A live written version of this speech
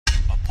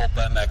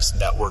Pulp MX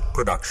Network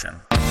production.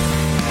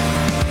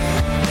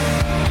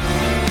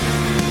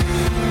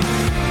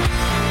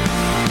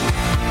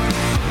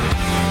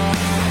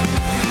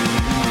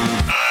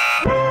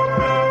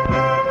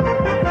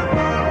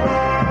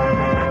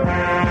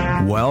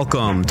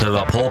 Welcome to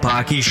the Pulp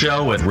Hockey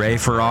Show with Ray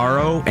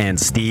Ferraro and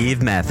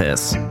Steve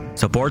Mathis.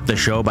 Support the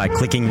show by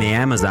clicking the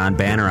Amazon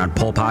banner on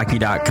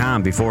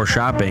pulphockey.com before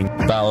shopping.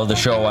 Follow the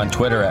show on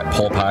Twitter at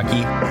Pulp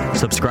Hockey.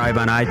 Subscribe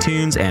on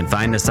iTunes and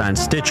find us on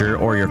Stitcher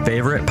or your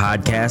favorite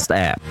podcast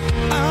app.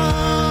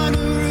 On a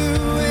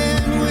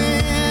ruined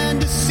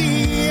wind to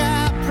see,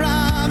 I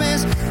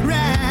promise,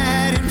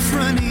 right in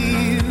front of you.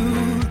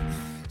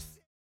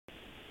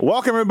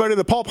 Welcome, everybody, to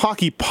the Pulp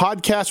Hockey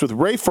Podcast with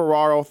Ray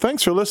Ferraro.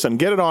 Thanks for listening.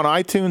 Get it on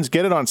iTunes,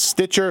 get it on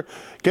Stitcher,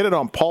 get it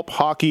on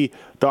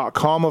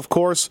pulphockey.com, of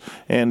course,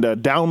 and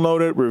download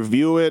it,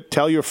 review it,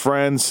 tell your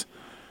friends.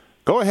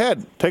 Go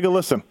ahead, take a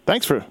listen.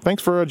 Thanks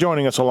for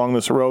joining us along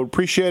this road.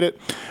 Appreciate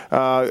it.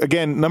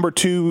 Again, number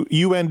 2,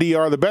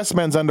 UNDR, the best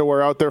men's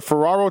underwear out there.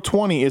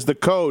 Ferraro20 is the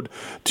code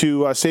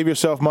to save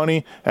yourself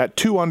money at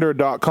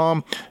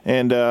 2under.com.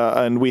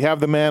 And we have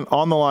the man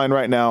on the line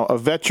right now, a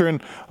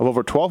veteran of over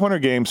 1,200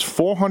 games,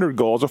 400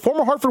 goals, a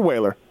former Hartford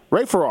Whaler,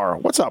 Ray Ferraro.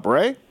 What's up,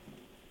 Ray?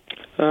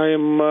 I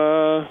am.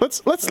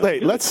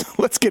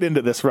 Let's get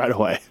into this right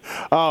away.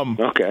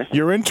 Okay.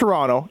 You're in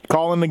Toronto,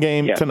 calling the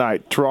game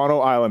tonight. Toronto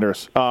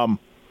Islanders.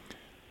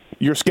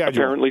 Your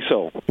schedule. Apparently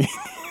so.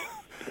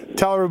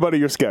 Tell everybody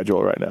your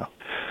schedule right now.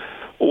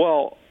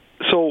 Well,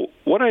 so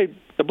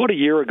about a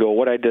year ago,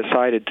 what I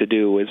decided to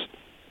do is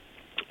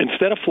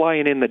instead of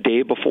flying in the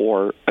day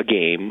before a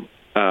game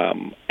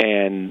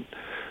and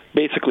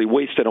basically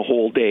wasting a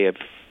whole day of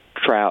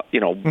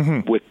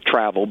with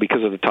travel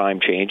because of the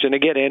time change, and I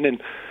get in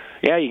and.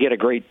 Yeah, you get a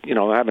great,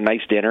 have a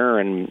nice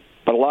dinner,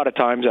 but a lot of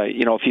times,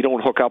 if you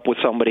don't hook up with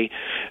somebody,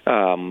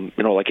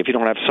 like if you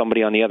don't have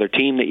somebody on the other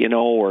team that you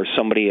know, or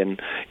somebody in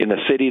the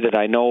city that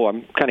I know,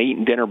 I'm kind of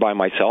eating dinner by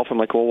myself. I'm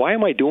like, well, why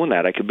am I doing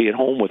that? I could be at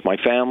home with my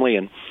family,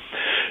 and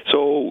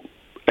so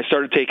I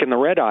started taking the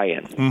red eye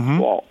in. Mm-hmm.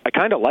 Well, I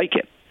kind of like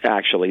it,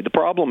 actually. The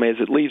problem is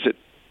it leaves at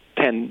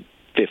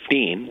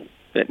 10:15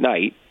 at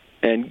night,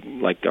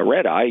 and like a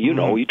red eye,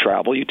 you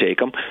travel, you take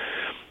them,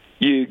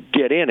 you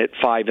get in at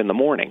 5 in the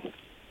morning.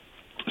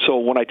 So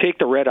when I take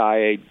the red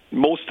eye,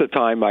 most of the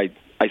time I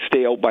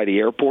stay out by the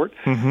airport.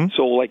 Mm-hmm.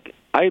 So, like,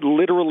 I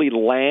literally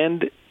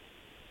land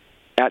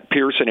at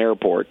Pearson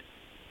Airport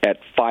at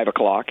 5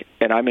 o'clock,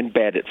 and I'm in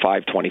bed at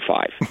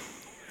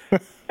 5:25.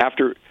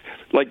 After,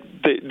 like,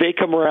 they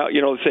come around,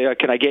 say,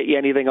 can I get you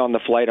anything on the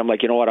flight? I'm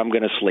like, you know what, I'm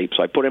going to sleep.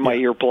 So I put in my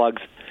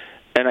earplugs,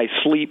 and I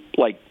sleep,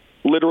 like,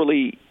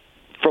 literally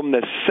from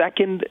the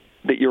second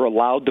that you're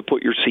allowed to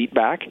put your seat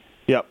back,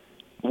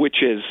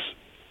 which is...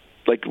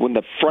 like when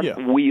the front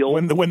wheel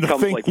when the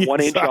comes thing, like 1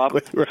 inch off,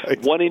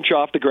 right. 1 inch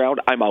off the ground,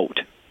 I'm out.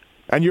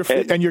 And you're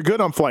good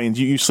on planes.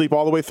 You sleep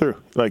all the way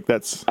through. Like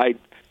that's. I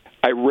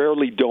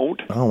rarely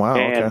don't. Oh wow.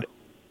 And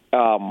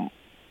okay.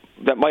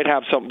 That might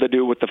have something to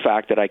do with the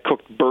fact that I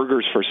cooked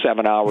burgers for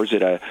 7 hours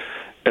at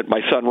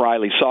my son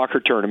Riley's soccer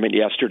tournament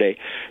yesterday.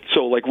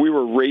 So like we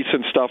were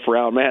racing stuff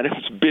around. Man, it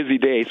was a busy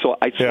day. So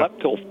I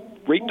slept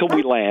right till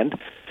we land.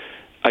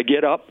 I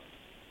get up.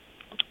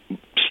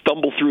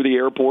 Stumble through the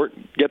airport,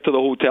 get to the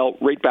hotel,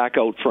 right back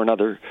out for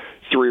another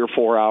 3 or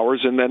 4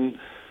 hours, and then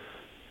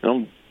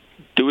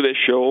do this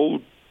show,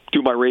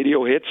 do my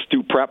radio hits,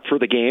 do prep for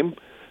the game,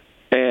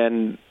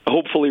 and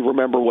hopefully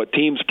remember what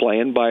team's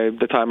playing by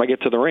the time I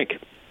get to the rink.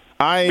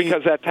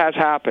 Because that has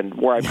happened,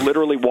 where I've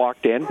literally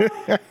walked in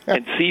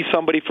and see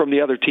somebody from the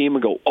other team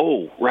and go,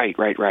 oh, right.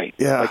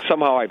 Yeah. Like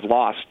somehow I've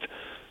lost...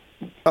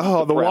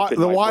 Oh, the Wild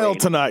brain.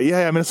 Tonight.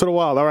 Yeah, Minnesota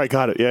Wild. All right,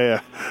 got it.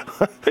 Yeah.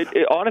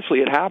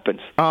 Honestly, it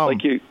happens.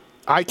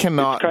 I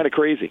cannot. It's kind of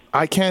crazy.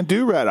 I can't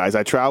do red eyes.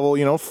 I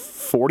travel,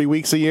 40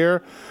 weeks a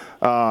year.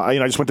 I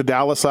just went to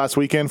Dallas last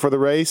weekend for the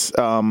race.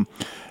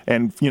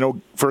 And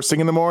first thing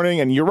in the morning.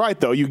 And you're right,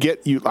 though.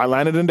 I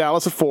landed in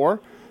Dallas at 4,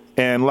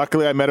 and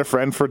luckily I met a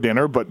friend for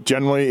dinner. But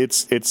generally,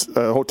 it's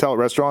a hotel,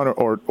 restaurant,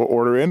 or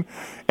order in,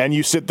 and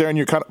you sit there and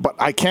you're kind of. But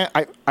I can't.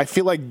 I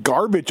feel like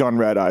garbage on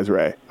red eyes,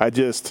 Ray. I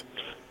just.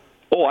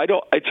 Oh, I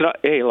don't. It's not.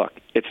 Hey, look,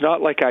 it's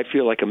not like I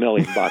feel like $1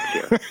 million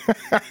here.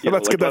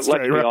 Let's get that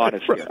straight. Let's be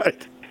honest here.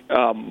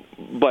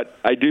 But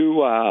I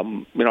do. I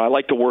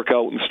like to work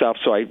out and stuff,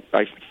 so I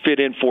fit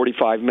in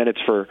 45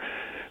 minutes for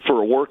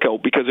a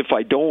workout, because if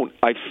I don't,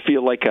 I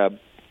feel like a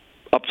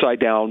upside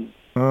down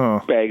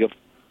bag of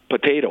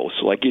potatoes.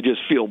 Like you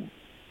just feel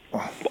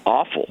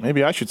awful.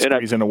 Maybe I should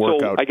squeeze in a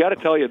workout. So I got to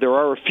tell you, there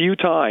are a few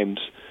times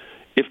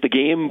if the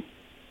game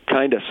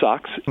kind of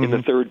sucks in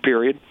the third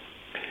period,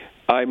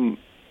 I'm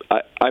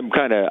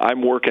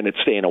working at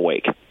staying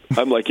awake.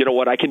 I'm like, you know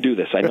what? I can do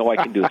this. I know I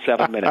can do it.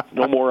 7 minutes.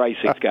 No more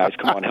icings, guys.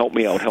 Come on, help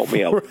me out.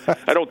 Right.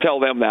 I don't tell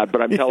them that,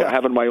 but I'm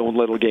having my own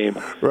little game.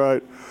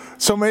 Right.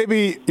 So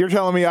maybe you're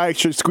telling me I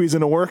should squeeze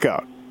in a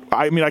workout.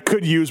 I mean, I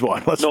could use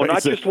one. Let's No, face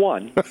not it. just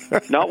one.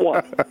 Not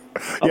one.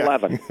 Yeah.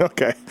 11.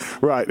 Okay,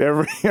 right.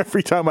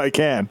 Every time I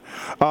can.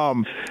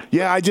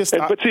 Yeah, I just.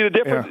 But see,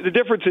 the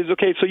difference is,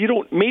 okay, so you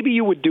don't. Maybe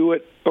you would do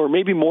it, or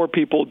maybe more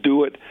people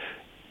do it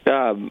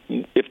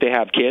if they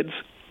have kids.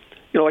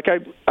 You know, like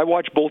I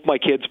watched both my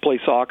kids play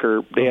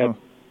soccer. They had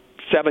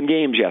 7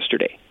 games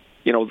yesterday.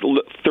 You know,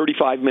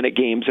 35-minute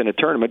games in a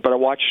tournament. But I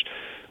watched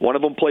one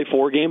of them play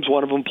 4 games,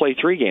 one of them play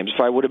 3 games.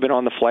 If I would have been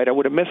on the flight, I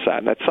would have missed that,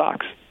 and that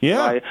sucks.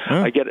 Yeah,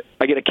 I get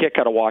a kick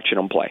out of watching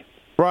them play.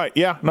 Right,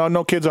 yeah.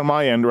 No kids on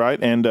my end, right?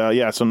 And,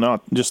 so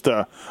not just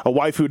a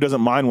wife who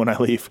doesn't mind when I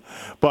leave.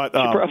 But she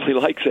probably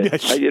likes it.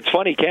 Yeah, it's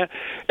funny,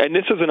 and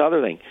this is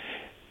another thing.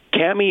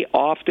 Cammie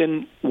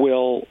often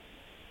will,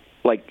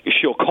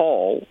 she'll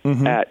call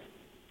at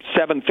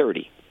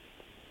 7:30.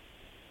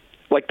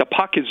 Like the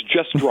puck is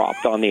just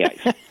dropped on the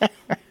ice.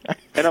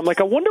 And I'm like,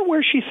 I wonder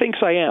where she thinks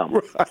I am.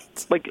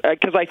 Right.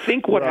 Because I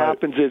think what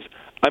happens is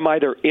I'm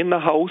either in the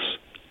house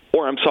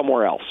or I'm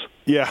somewhere else.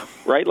 Yeah.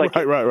 Right?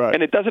 Right.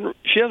 And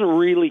she doesn't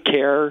really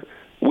care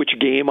which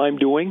game I'm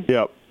doing.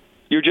 Yep.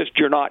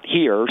 You're not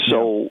here,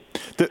 so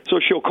so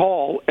she'll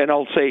call and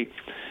I'll say,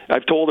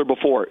 I've told her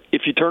before,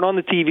 if you turn on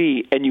the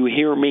TV and you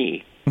hear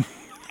me,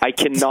 I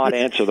cannot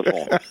answer the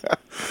phone.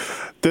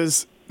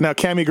 Now,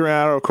 Cammie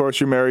Granado, of course,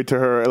 you're married to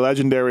her, a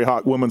legendary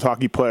women's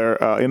hockey player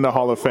in the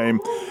Hall of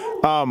Fame.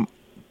 Are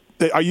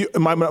you?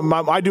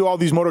 I do all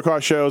these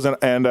motocross shows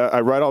and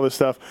I write all this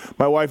stuff.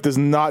 My wife does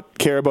not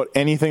care about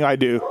anything I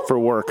do for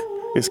work.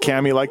 Is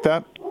Cammie like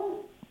that?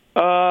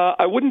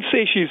 I wouldn't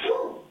say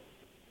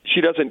she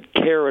doesn't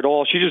care at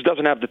all. She just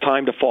doesn't have the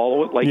time to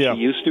follow it like she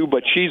used to.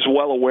 But she's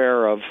well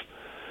aware of,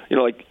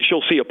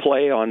 she'll see a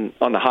play on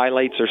the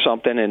highlights or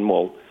something, and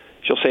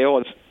she'll say,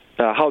 "Oh,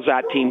 how's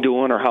that team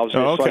doing?" or "How's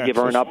this?" So I give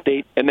her an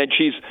update, and then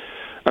she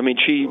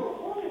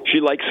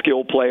likes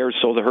skill players,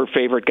 so her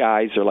favorite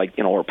guys are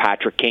or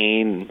Patrick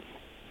Kane,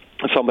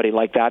 somebody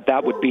like that.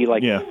 That would be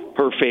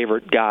her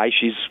favorite guy.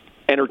 She's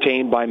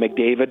entertained by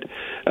McDavid,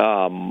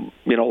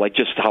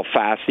 just how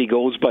fast he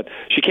goes, but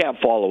she can't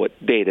follow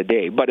it day to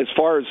day. But as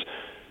far as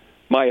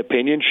my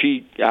opinion,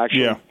 she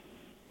actually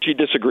she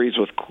disagrees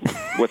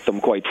with them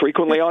quite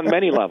frequently on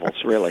many levels.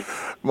 Really,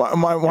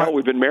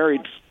 we've been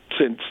married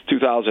since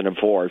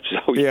 2004,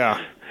 so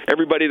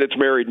everybody that's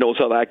married knows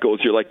how that goes.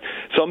 You're like,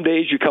 some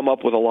days you come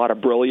up with a lot of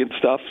brilliant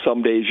stuff.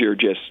 Some days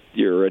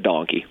you're a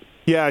donkey.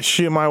 Yeah,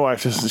 my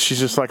wife, she's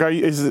just like,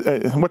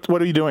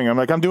 what are you doing? I'm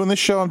like, I'm doing this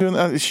show. I'm doing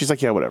that. She's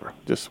like, yeah, whatever,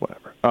 just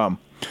whatever.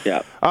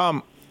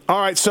 All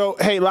right. So,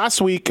 hey,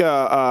 last week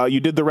you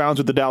did the rounds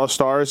with the Dallas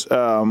Stars. They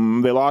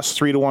lost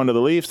 3-1 to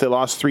the Leafs. They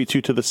lost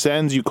 3-2 to the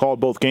Sens. You called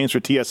both games for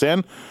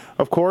TSN,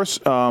 of course.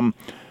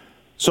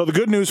 So the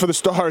good news for the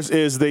Stars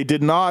is they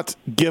did not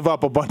give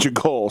up a bunch of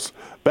goals.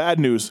 Bad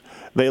news,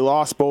 they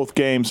lost both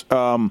games.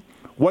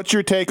 What's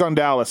your take on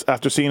Dallas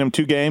after seeing them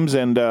 2 games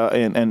and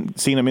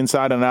seeing them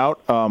inside and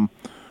out?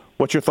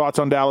 What's your thoughts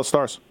on Dallas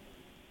Stars?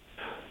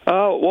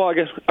 Well, I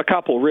guess a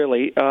couple,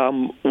 really.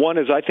 One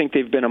is I think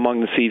they've been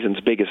among the season's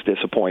biggest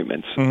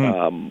disappointments.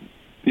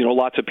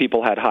 Lots of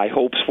people had high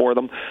hopes for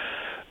them,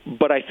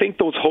 but I think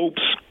those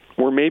hopes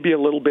were maybe a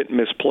little bit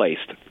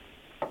misplaced.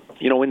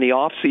 In the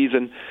off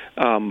season,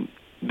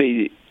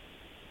 they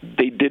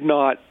did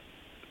not.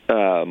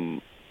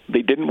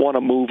 They didn't want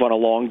to move on a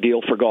long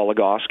deal for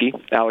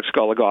Alex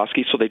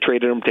Goligoski, so they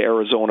traded him to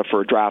Arizona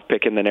for a draft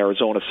pick, and then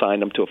Arizona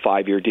signed him to a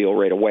 5-year deal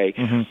right away.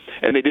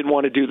 And they didn't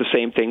want to do the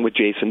same thing with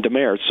Jason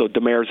Demers, so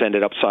Demers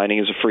ended up signing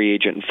as a free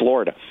agent in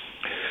Florida.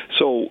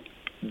 So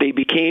they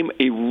became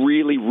a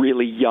really,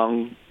 really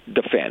young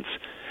defense.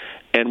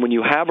 And when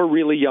you have a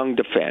really young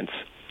defense,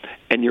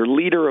 and your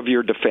leader of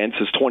your defense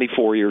is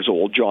 24 years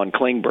old, John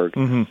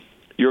Klingberg,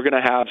 you're going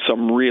to have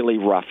some really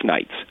rough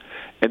nights.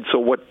 And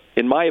so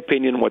in my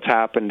opinion, what's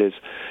happened is,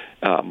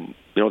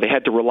 they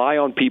had to rely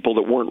on people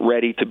that weren't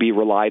ready to be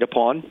relied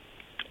upon,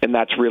 and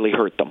that's really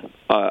hurt them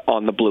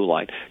on the blue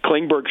line.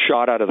 Klingberg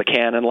shot out of the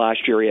cannon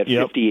last year. He had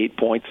 58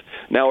 points.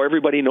 Now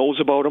everybody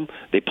knows about him.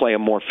 They play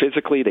him more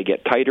physically. They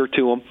get tighter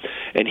to him.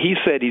 And he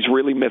said he's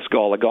really missed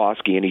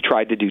Goligoski, and he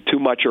tried to do too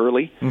much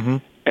early,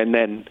 and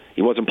then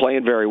he wasn't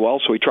playing very well,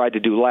 so he tried to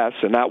do less,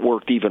 and that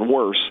worked even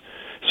worse.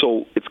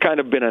 So it's kind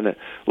of been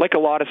like a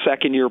lot of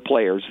second-year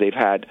players, they've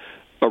had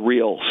a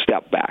real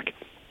step back.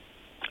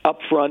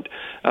 Up front,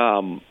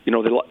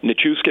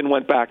 Nyquist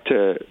went back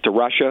to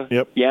Russia.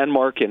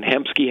 Janmark and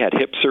Hemsky had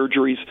hip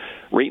surgeries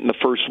right in the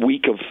first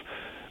week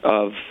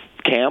of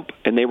camp,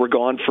 and they were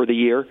gone for the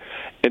year.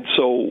 And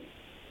so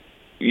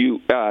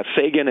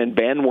Sagan and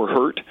Ben were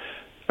hurt.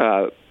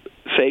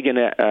 Sagan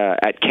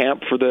at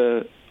camp for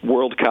the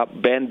World Cup.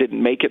 Ben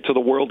didn't make it to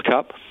the World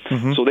Cup.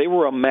 So they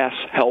were a mess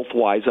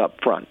health-wise up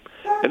front.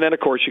 And then,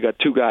 of course, you got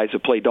 2 guys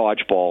that play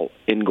dodgeball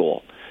in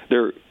goal.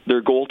 Their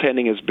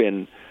goaltending has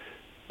been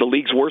the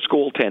league's worst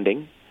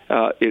goaltending.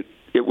 It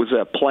was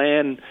a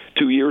plan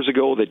 2 years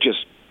ago that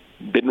just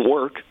didn't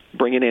work,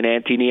 bringing in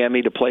Antti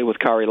Niemi to play with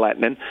Kari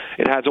Lehtinen.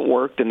 It hasn't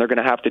worked, and they're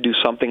going to have to do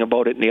something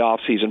about it in the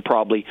offseason,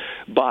 probably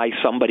buy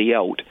somebody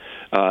out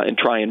and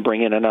try and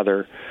bring in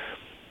another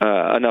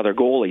another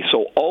goalie.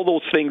 So all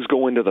those things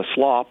go into the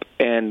slop,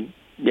 and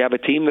you have a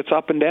team that's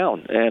up and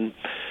down, and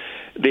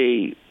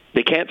they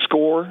can't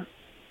score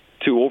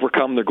to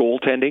overcome their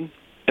goaltending.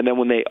 And then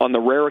when they, on the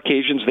rare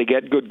occasions they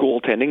get good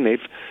goaltending,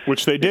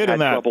 which they did in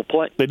that. Trouble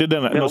play. They did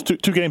in those two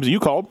games that you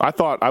called. I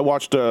thought I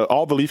watched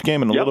all the Leaf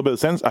game and a little bit of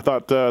Sens. I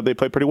thought they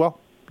played pretty well.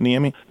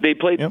 Niemi. They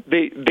played. Yep.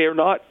 They're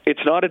not.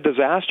 It's not a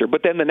disaster.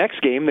 But then the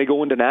next game they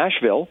go into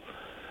Nashville,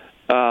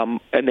 and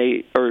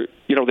they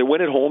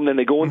win at home. Then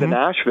they go into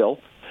Nashville,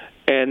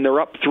 and they're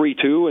up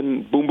 3-2,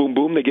 and boom, boom,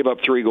 boom, they give up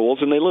 3 goals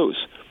and they lose.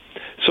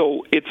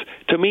 So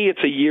to me,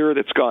 it's a year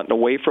that's gotten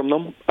away from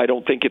them. I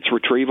don't think it's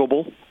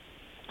retrievable.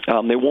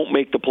 They won't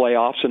make the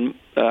playoffs, and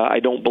I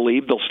don't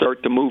believe they'll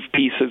start to move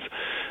pieces.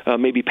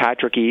 Maybe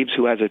Patrick Eaves,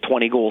 who has a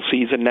 20-goal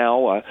season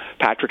now,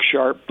 Patrick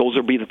Sharp, those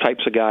will be the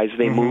types of guys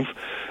they move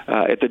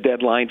at the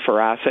deadline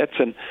for assets.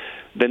 And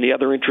then the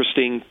other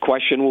interesting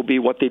question will be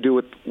what they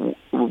do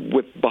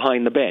with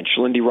behind the bench.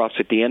 Lindy Ruff's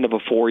at the end of a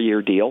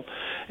 4-year deal,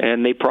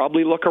 and they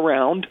probably look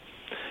around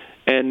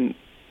and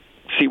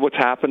see what's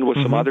happened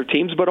with some other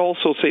teams, but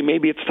also say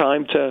maybe it's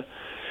time to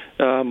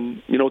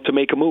to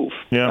make a move.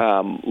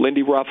 Yeah.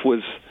 Lindy Ruff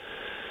was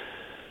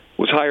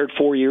hired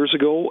 4 years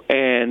ago,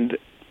 and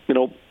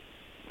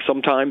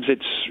sometimes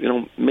it's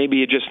maybe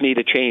you just need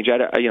a change.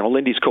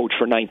 Lindy's coached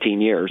for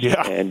 19 years,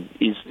 and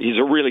he's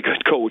a really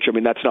good coach. I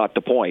mean, that's not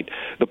the point.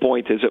 The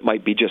point is it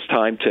might be just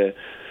time to,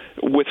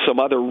 with some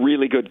other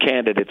really good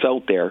candidates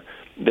out there,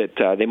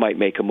 that they might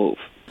make a move.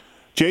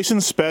 Jason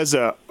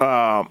Spezza.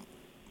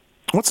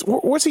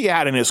 What's he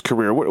at in his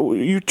career?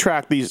 You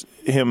track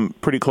him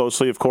pretty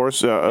closely, of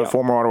course, a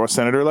former Ottawa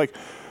Senator. Like,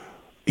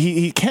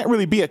 he can't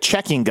really be a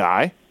checking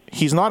guy.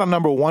 He's not a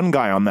number one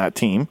guy on that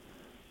team.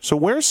 So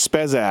where's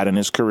Spezza at in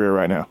his career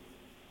right now?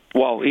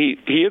 Well, he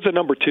is a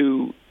number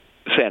 2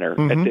 center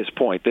at this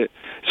point.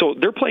 So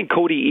they're playing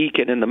Cody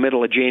Eakin in the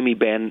middle of Jamie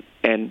Benn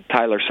and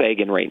Tyler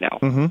Seguin right now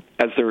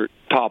as their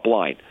top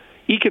line.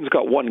 Eakin's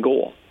got 1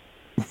 goal.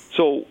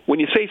 So when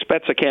you say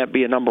Spezza can't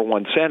be a number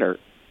 1 center,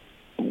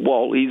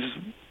 well, he's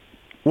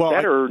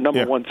better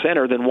number 1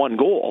 center than 1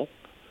 goal.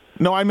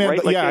 No, I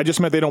meant, right? I just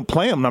meant they don't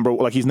play him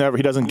he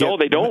doesn't get. No,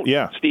 they don't,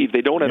 Steve.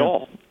 They don't at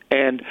all.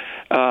 And,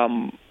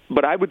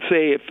 but I would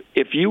say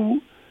if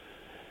you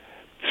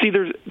see,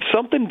 there's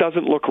something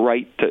doesn't look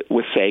right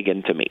with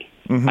Seguin to me.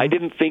 I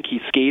didn't think he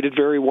skated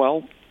very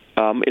well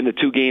in the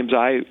 2 games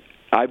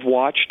I've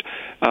watched.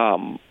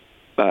 I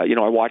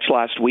watched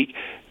last week.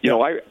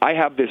 I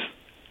have this.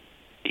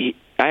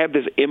 I have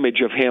this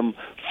image of him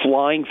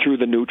flying through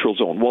the neutral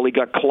zone. Well, he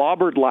got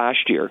clobbered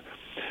last year,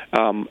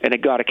 and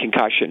it got a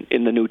concussion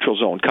in the neutral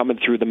zone, coming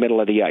through the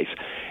middle of the ice.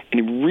 And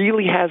he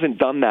really hasn't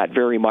done that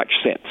very much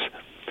since.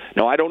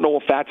 Now, I don't know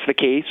if that's the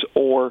case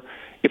or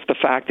if the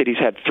fact that he's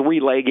had 3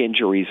 leg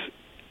injuries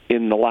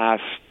in the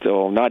last,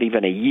 not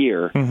even a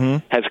year,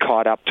 has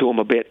caught up to him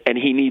a bit, and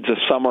he needs a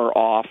summer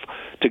off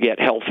to get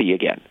healthy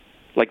again.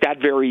 Like, that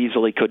very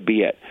easily could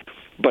be it.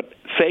 But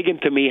Seguin,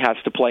 to me, has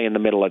to play in the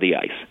middle of the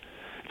ice.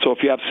 So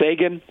if you have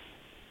Seguin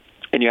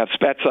and you have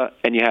Spezza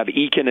and you have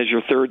Eakin as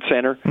your 3rd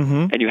center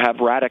and you have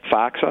Radek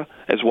Faksa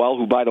as well,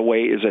 who, by the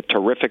way, is a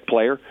terrific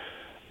player,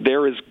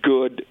 they're as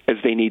good as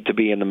they need to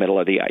be in the middle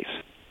of the ice.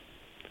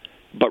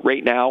 But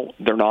right now,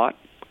 they're not.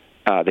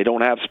 They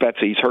don't have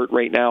Spezza. He's hurt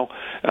right now.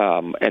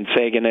 And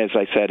Seguin, as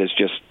I said, is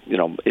just,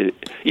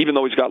 even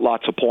though he's got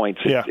lots of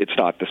points, it's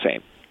not the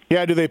same.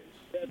 Yeah,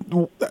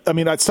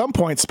 at some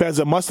point,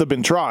 Spezza must have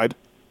been tried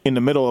in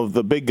the middle of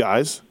the big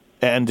guys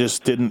and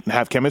just didn't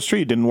have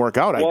chemistry. It didn't work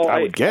out,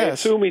 I would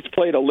guess. I assume he's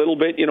played a little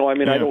bit.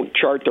 I don't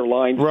chart their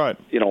lines, right,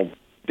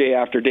 day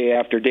after day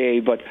after day,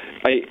 but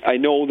I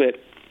know that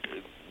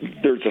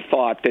there's a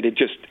thought that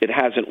it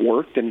hasn't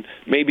worked, and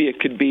maybe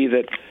it could be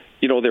that,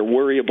 they're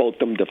worried about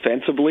them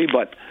defensively,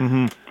 but,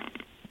 I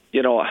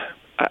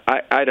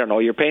don't know.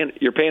 You're paying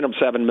them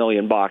 $7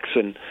 million,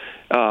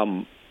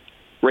 and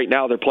right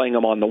now they're playing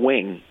him on the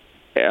wing.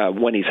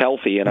 When he's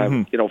healthy, and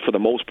I'm, for the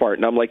most part,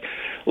 and I'm like,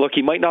 look,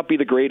 he might not be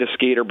the greatest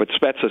skater, but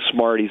Spezza's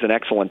smart. He's an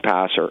excellent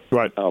passer.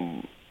 Right.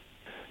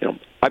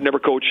 I've never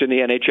coached in the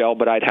NHL,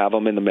 but I'd have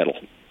him in the middle.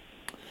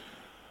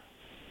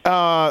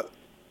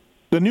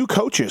 The new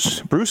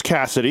coaches, Bruce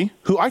Cassidy,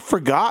 who I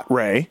forgot,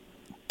 Ray,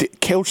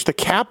 coached the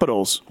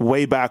Capitals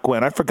way back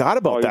when. I forgot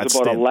about that. He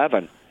was about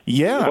 11.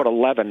 Yeah. He was about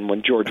 11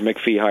 when George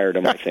McPhee hired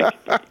him, I think.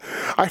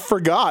 I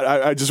forgot.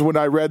 I just, when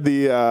I read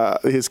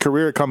his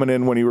career coming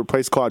in when he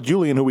replaced Claude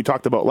Julien, who we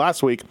talked about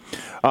last week,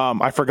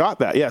 I forgot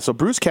that. Yeah, so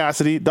Bruce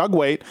Cassidy, Doug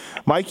Waite,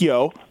 Mike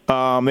Yeo,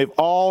 they've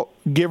all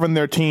given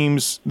their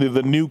teams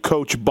the new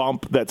coach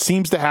bump that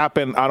seems to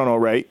happen, I don't know,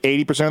 Ray,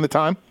 80% of the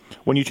time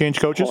when you change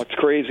coaches? Oh, it's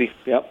crazy.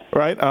 Yep.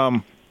 Right?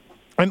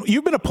 And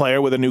you've been a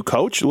player with a new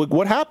coach. Look,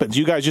 what happens?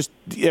 You guys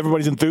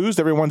everybody's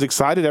enthused, everyone's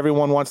excited,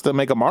 everyone wants to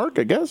make a mark,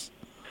 I guess?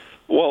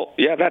 Well,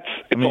 yeah,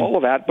 all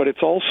of that, but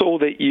it's also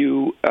that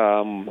you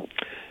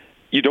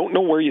don't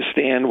know where you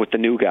stand with the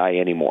new guy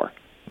anymore.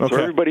 Okay. So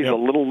everybody's a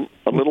little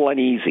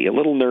uneasy, a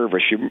little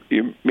nervous.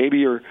 Maybe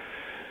your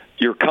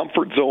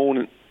comfort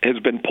zone has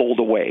been pulled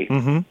away,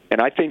 and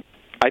I think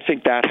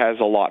that has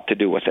a lot to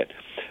do with it.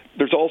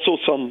 there's also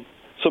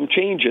some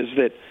changes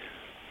that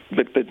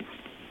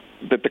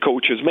the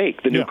coaches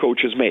make, the new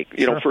coaches make.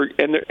 You know,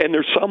 and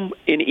there's some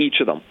in each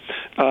of them.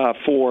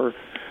 For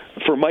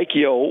Mike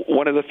Yeo,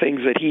 one of the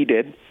things that he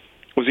did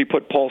was he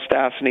put Paul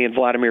Stastny and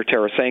Vladimir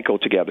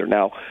Tarasenko together.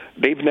 Now,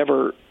 they've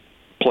never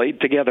played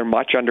together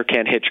much under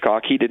Ken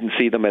Hitchcock. He didn't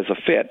see them as a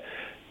fit.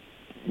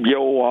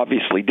 Yeo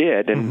obviously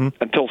did, and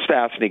until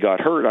Stastny got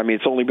hurt, I mean,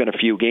 it's only been a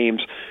few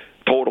games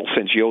total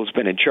since Yeo's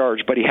been in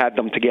charge, but he had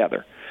them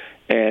together,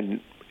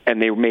 and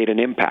they made an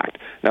impact.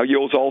 Now,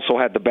 Yeo's also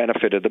had the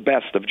benefit of the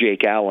best of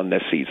Jake Allen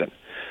this season.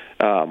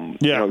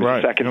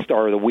 The second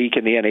star of the week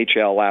in the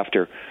NHL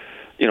after,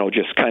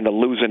 just kind of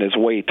losing his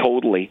way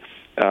totally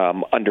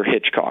under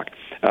Hitchcock.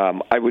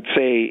 I would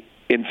say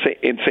in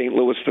St.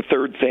 Louis, the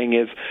third thing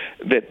is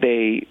that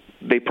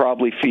they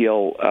probably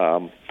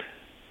feel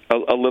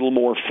a little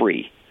more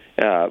free.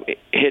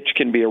 Hitch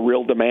can be a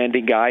real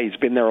demanding guy. He's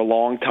been there a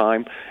long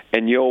time,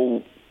 and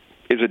Yeo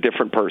is a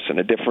different person.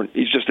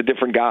 He's just a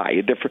different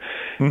guy.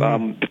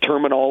 The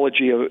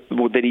terminology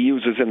that he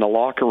uses in the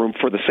locker room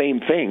for the same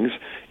things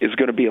is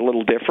going to be a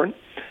little different,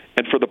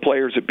 and for the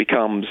players, it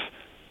becomes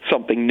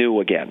something new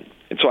again.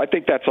 And so I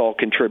think that's all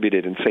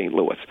contributed in St.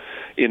 Louis.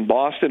 In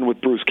Boston with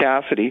Bruce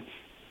Cassidy,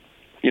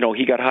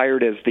 he got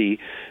hired as the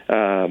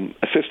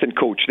assistant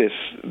coach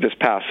this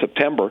past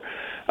September,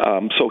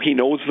 so he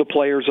knows the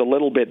players a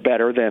little bit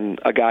better than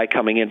a guy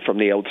coming in from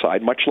the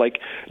outside, much like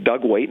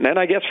Doug Weight, and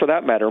I guess for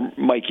that matter,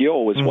 Mike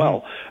Yeo as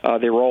well.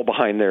 They were all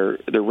behind their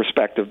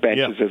respective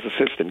benches as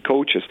assistant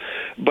coaches.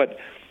 But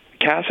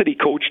Cassidy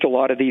coached a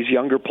lot of these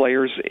younger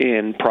players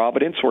in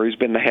Providence, where he's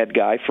been the head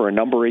guy for a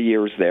number of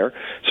years there,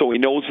 so he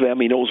knows them.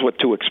 He knows what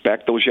to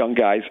expect. Those young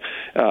guys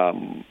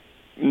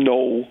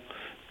know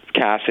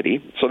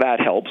Cassidy, so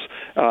that helps.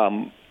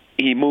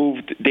 He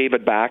moved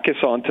David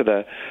Backes onto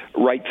the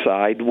right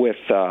side with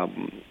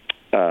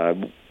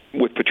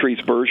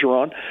Patrice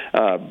Bergeron.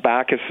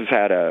 Backes has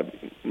had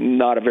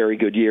not a very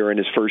good year in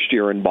his first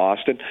year in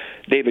Boston.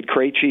 David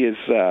Krejci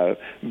is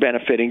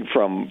benefiting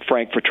from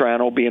Frank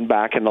Vetrano being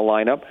back in the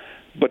lineup.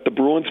 But the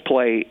Bruins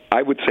play,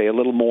 I would say, a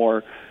little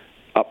more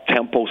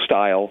up-tempo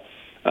style,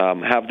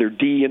 have their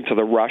D into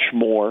the rush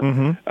more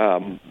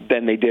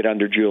than they did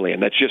under Julian.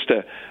 That's just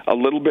a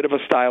little bit of a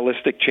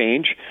stylistic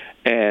change,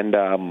 and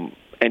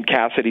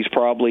Cassidy's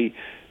probably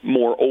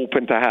more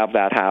open to have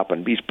that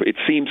happen. It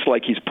seems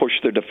like he's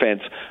pushed their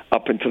defense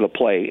up into the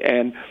play,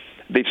 and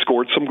they've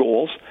scored some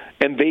goals,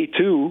 and they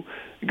too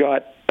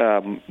got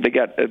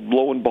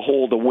lo and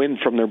behold a win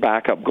from their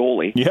backup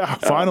goalie. Yeah,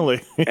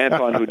 finally.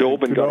 Anton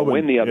Hudobin got a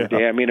win the other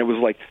day. I mean, it was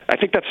like, I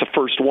think that's the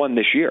first one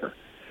this year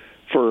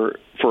for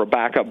a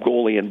backup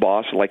goalie in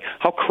Boston. Like,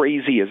 how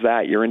crazy is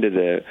that? You're into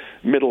the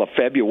middle of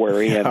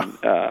February and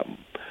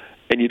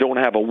you don't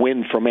have a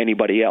win from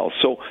anybody else.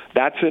 So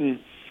that's in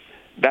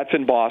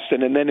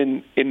Boston. And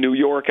then in New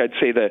York, I'd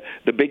say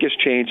the biggest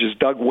change is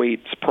Doug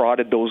Waite's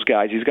prodded those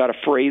guys. He's got a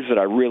phrase that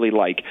I really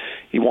like.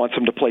 He wants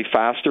them to play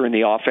faster in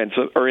the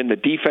offensive or in the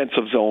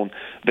defensive zone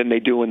than they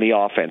do in the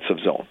offensive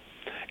zone.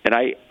 And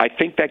I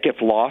think that gets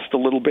lost a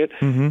little bit.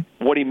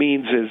 What he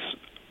means is,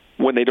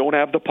 when they don't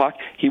have the puck,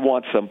 he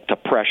wants them to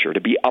pressure, to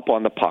be up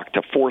on the puck,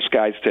 to force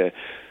guys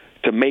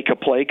to make a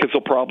play, because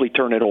they'll probably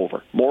turn it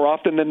over. More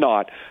often than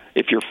not,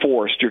 if you're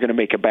forced, you're going to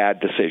make a bad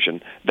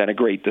decision than a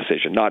great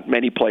decision. Not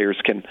many players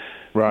can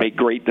make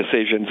great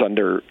decisions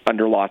under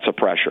lots of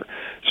pressure.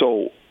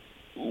 So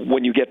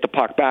when you get the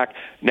puck back,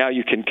 now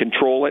you can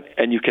control it,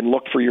 and you can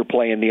look for your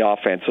play in the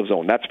offensive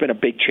zone. That's been a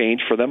big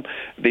change for them.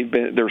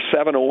 They're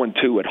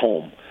 7-0-2 at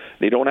home.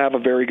 They don't have a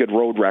very good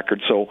road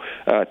record, so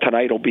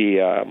tonight will be,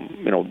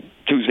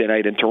 Tuesday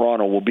night in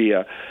Toronto will be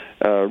a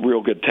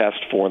real good test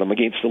for them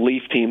against the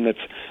Leaf team that's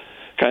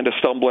kind of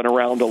stumbling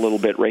around a little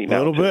bit right now.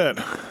 A little bit.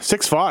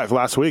 6-5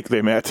 last week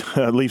they met.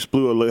 Leafs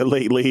blew a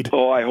late lead.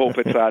 Oh, I hope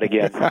it's that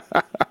again.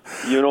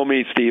 You know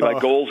me, Steve.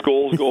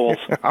 Goals.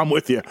 I'm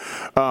with you.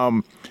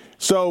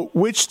 So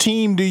which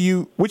team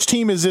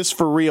is this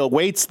for real?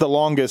 Waite's the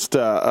longest,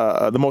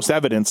 the most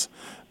evidence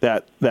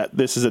that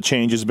this is a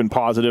change has been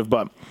positive,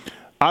 but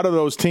out of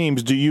those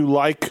teams, do you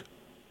like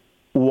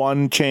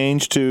one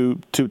change to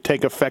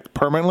take effect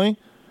permanently,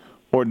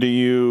 or do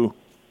you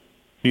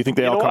think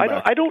they all come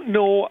back? I don't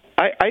know.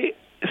 I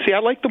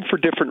like them for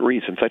different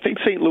reasons. I think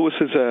St. Louis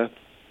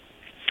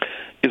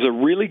is a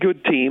really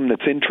good team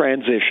that's in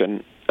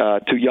transition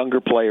to younger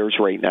players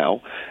right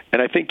now,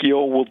 and I think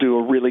Yeo will do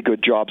a really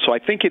good job. So I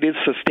think it is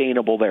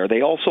sustainable there.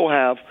 They also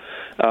have,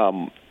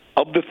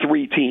 of the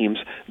three teams,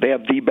 they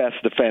have the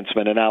best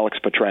defenseman in Alex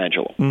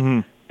Pietrangelo,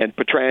 and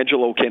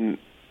Pietrangelo can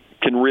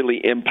really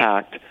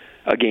impact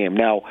a game.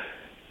 Now,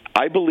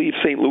 I believe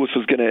St. Louis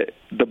is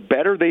the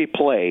better they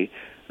play,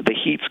 the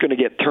heat's going to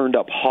get turned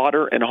up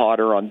hotter and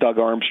hotter on Doug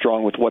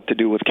Armstrong with what to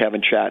do with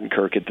Kevin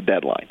Shattenkirk at the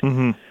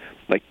deadline.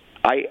 Like,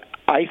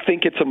 I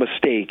think it's a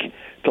mistake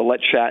to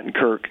let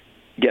Shattenkirk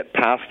get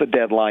past the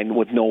deadline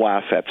with no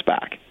assets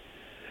back,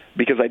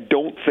 because I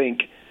don't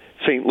think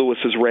St. Louis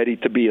is ready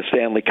to be a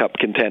Stanley Cup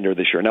contender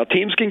this year. Now,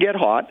 teams can get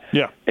hot,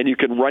 and you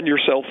can run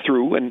yourself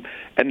through, and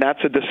that's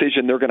a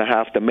decision they're going to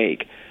have to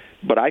make.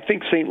 But I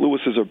think St. Louis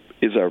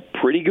is a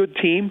pretty good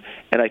team,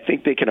 and I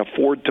think they can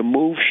afford to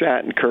move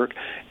Shattenkirk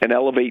and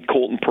elevate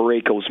Colton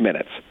Parayko's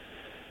minutes.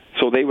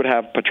 So they would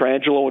have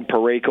Pietrangelo and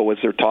Parayko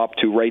as their top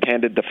two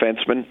right-handed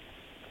defensemen.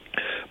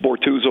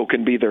 Bortuzzo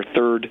can be their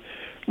third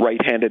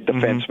right-handed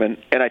defenseman,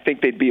 and I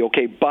think they'd be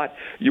okay. But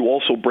you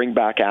also bring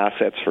back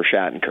assets for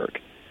Shattenkirk.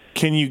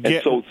 Can you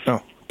get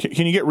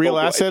can you get real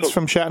assets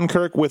from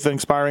Shattenkirk with an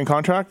expiring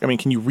contract? I mean,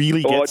 can you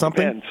really get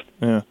something? Depends.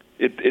 Yeah.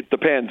 It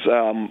depends.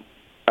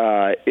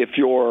 If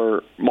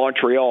you're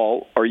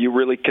Montreal, are you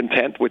really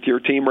content with your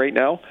team right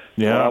now?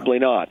 Yeah. Probably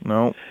not.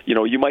 No.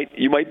 You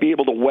might be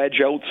able to wedge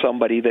out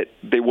somebody that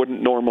they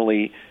wouldn't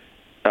normally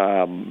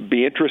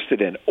be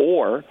interested in,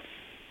 or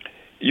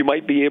you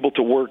might be able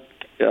to work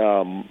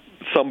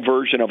some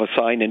version of a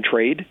sign and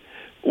trade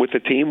with a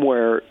team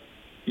where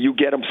you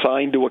get them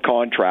signed to a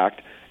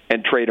contract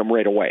and trade them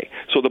right away.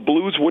 So the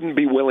Blues wouldn't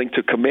be willing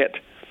to commit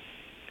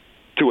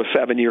to a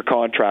 7-year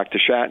contract to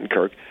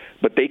Shattenkirk,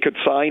 but they could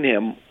sign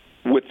him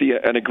with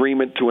an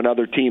agreement to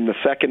another team. The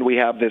second we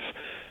have this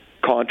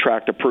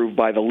contract approved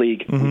by the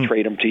league, we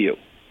trade him to you.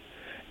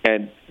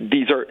 And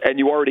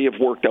you already have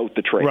worked out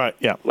the trade. Right,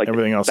 yeah. Like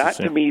everything else that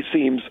to me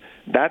seems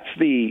that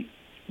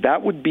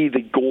would be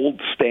the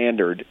gold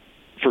standard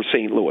for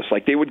St. Louis.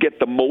 Like they would get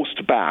the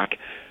most back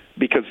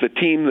because the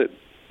team that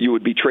you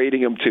would be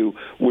trading him to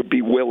would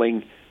be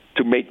willing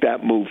to make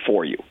that move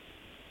for you.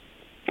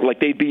 Like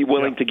they'd be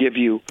willing to give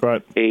you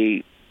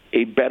a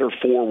better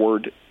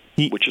forward,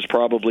 which is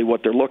probably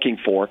what they're looking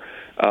for,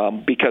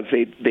 because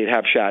they'd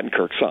have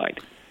Shattenkirk signed.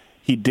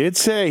 He did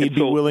say he'd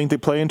be willing to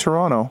play in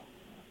Toronto.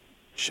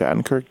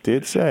 Shattenkirk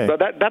did say. So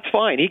that's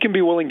fine. He can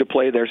be willing to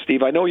play there,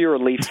 Steve. I know you're a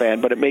Leaf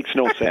fan, but it makes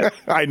no sense.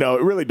 I know.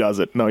 It really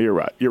doesn't. No, you're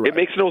right. You're right. It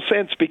makes no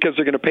sense because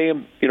they're going to pay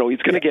him, he's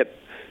going to get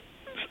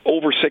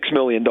over $6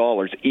 million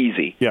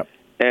easy. Yep.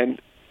 And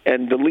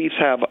the Leafs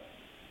have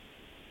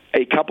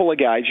a couple of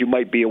guys you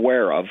might be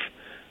aware of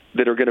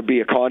that are going to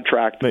be a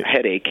contract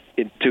headache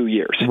in 2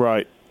 years.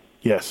 Right.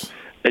 Yes.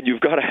 And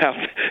you've got to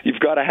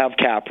have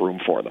cap room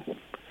for them.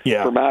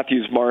 Yeah. For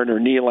Matthews, Marner,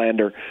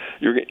 Nylander,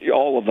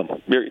 all of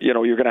them.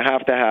 You're going to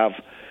have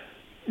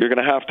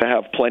to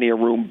have plenty of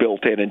room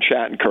built in, and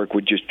Shattenkirk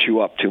would just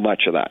chew up too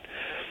much of that.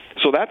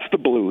 So that's the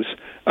Blues.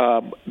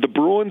 The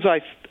Bruins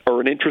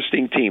are an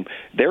interesting team.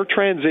 They're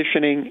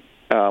transitioning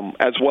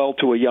as well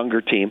to a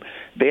younger team.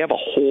 They have a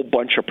whole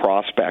bunch of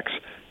prospects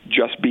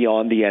just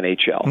beyond the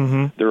NHL.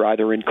 Mm-hmm. They're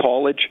either in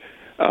college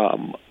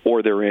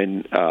or they're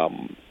in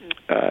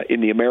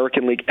the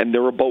American League, and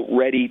they're about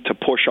ready to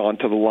push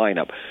onto the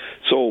lineup.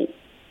 So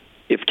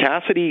if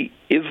Cassidy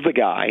is the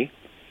guy,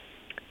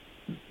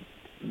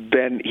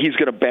 then he's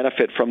going to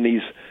benefit from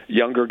these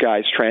younger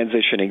guys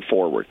transitioning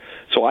forward.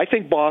 So I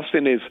think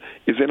Boston is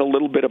in a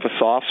little bit of a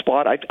soft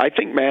spot. I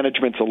think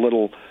management's a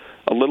little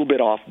bit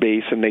off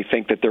base, and they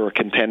think that they're a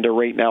contender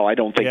right now. I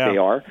don't think they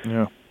are.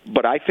 Yeah.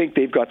 But I think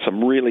they've got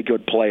some really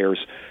good players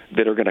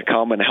that are going to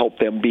come and help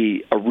them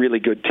be a really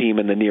good team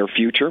in the near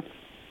future.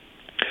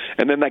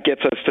 And then that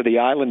gets us to the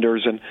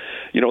Islanders, and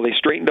they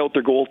straightened out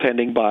their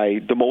goaltending by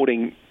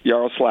demoting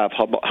Yaroslav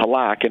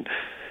Halak, and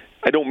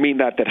I don't mean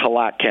that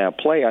Halak can't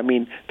play. I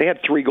mean they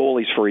had 3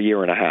 goalies for a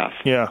year and a half.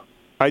 Yeah,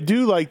 I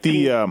do like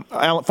the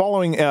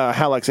following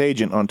Halak's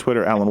agent on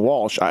Twitter, Alan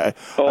Walsh. I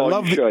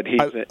love you should.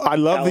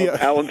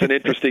 Alan's an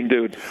interesting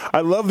dude.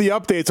 I love the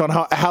updates on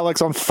how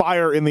Halak's on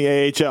fire in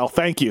the AHL.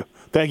 Thank you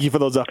for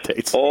those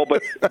updates. Oh,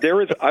 but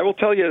there is. I will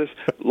tell you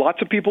this: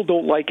 lots of people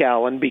don't like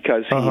Alan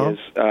because he is.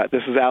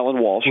 This is Alan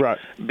Walsh, right?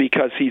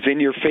 Because he's in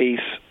your face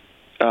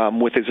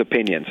with his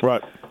opinions,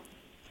 right?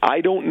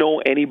 I don't know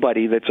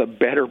anybody that's a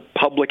better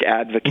public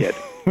advocate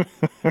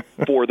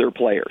for their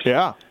players.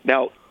 Yeah.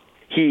 Now,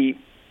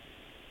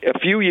 a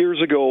few years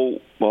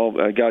ago,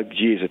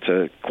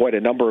 it's quite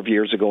a number of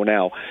years ago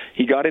now,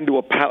 he got into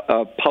a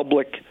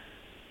public,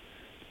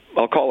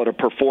 I'll call it a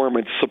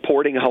performance,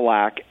 supporting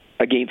Halak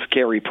against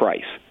Carey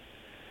Price.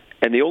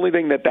 And the only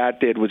thing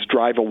that did was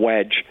drive a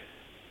wedge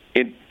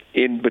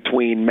in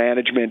between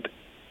management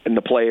and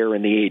the player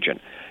and the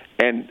agent.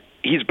 And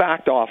he's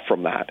backed off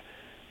from that.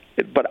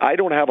 But I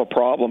don't have a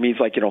problem. He's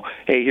like,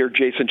 hey, here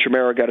Jason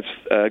Chimera got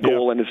his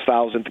goal in his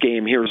 1,000th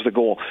game. Here's the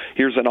goal.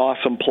 Here's an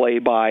awesome play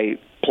by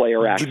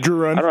player X.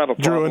 Druin, I don't have a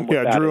problem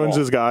with that. Druin's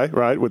his guy,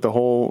 right? With the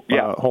whole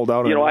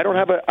holdout. I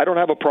don't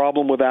have a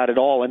problem with that at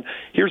all. And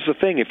here's the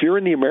thing: if you're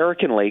in the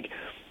American League,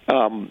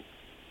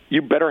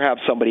 you better have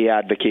somebody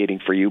advocating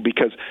for you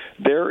because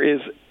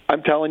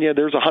I'm telling you,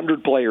 there's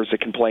 100 players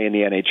that can play in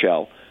the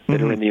NHL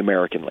that are in the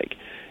American League.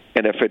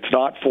 And if it's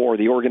not for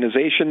the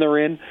organization they're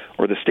in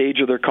or the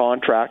stage of their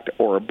contract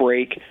or a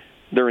break,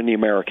 they're in the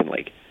American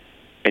League.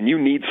 And you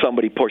need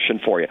somebody pushing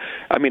for you.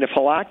 I mean, if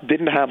Halak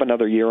didn't have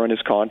another year on his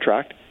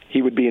contract,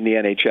 he would be in the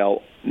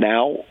NHL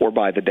now or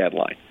by the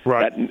deadline.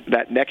 Right.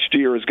 That next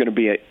year is going to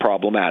be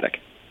problematic.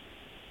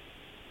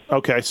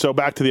 Okay, so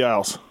back to the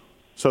Isles.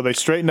 So they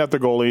straightened out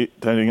their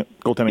goaltending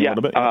a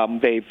little bit. Yeah.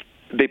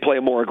 They play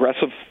a more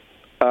aggressive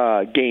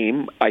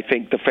game, I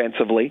think,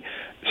 defensively.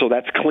 So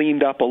that's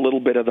cleaned up a little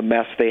bit of the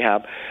mess they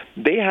have.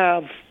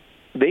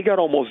 They got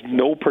almost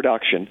no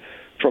production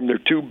from their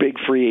two big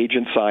free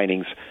agent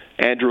signings,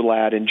 Andrew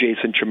Ladd and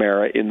Jason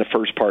Chimera, in the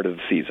first part of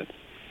the season.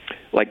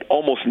 Like,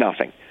 almost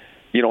nothing.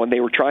 And they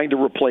were trying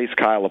to replace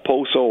Kyle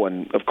Oposo,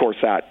 and, of course,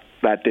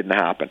 that didn't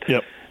happen.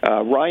 Yep.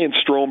 Ryan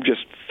Strome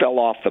just fell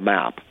off the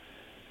map.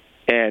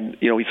 And,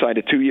 he signed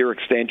a 2-year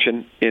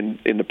extension in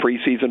the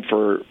preseason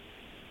for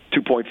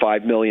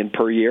 $2.5 million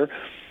per year.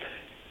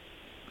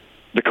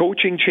 The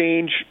coaching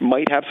change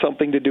might have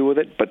something to do with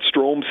it, but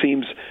Strome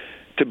seems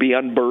to be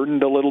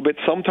unburdened a little bit.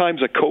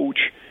 Sometimes a coach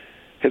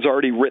has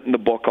already written the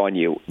book on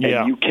you,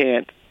 and you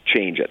can't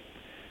change it.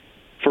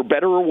 For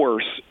better or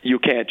worse, you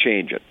can't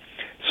change it.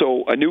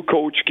 So a new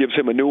coach gives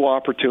him a new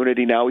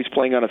opportunity. Now he's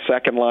playing on a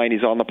second line.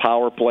 He's on the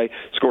power play,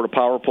 scored a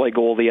power play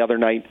goal the other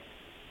night.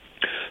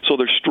 So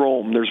there's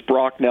Strome, there's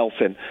Brock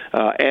Nelson.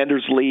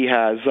 Anders Lee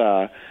has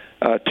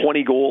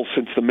 20 goals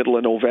since the middle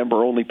of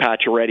November. Only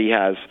Pacioretty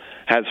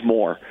has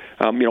more.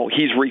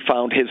 He's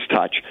refound his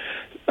touch.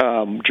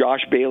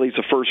 Josh Bailey's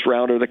a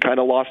first-rounder that kind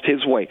of lost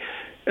his way.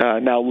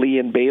 Now Lee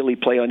and Bailey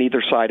play on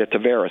either side of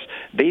Tavares.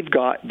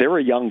 They're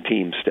a young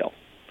team still.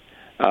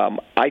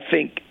 I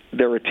think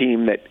they're a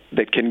team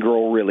that can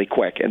grow really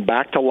quick. And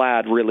back to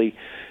Ladd, really,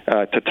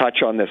 to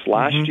touch on this.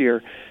 Last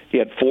year, he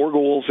had 4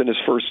 goals in his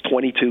first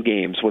 22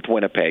 games with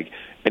Winnipeg,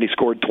 and he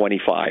scored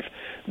 25.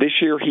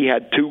 This year, he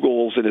had 2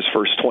 goals in his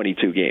first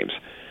 22 games.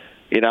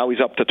 And now he's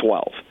up to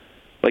 12.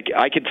 Like,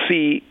 I could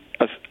see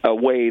a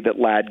way that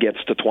Ladd gets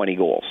to 20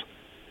 goals,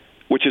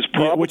 which is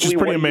probably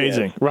pretty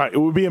amazing. Right. It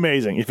would be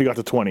amazing if he got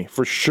to 20,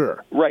 for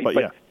sure. Right.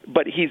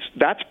 But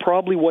that's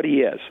probably what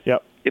he is.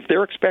 Yep. If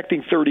they're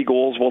expecting 30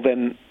 goals, well,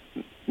 then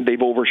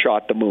they've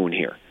overshot the moon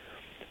here.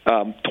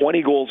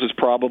 20 goals is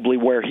probably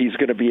where he's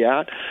going to be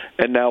at,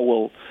 and now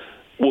we'll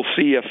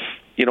see if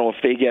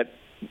they get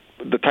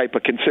the type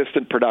of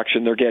consistent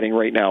production they're getting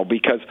right now,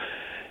 because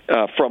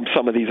from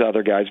some of these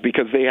other guys,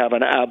 because they have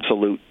an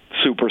absolute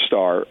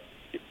superstar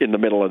in the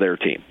middle of their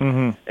team.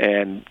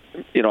 And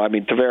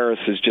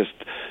Tavares is just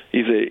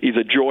he's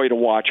a joy to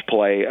watch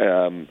play.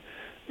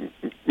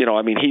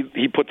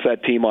 He puts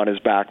that team on his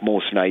back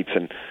most nights,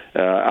 and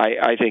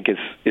I think is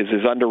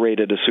as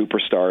underrated a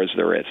superstar as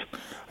there is.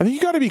 I think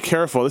you got to be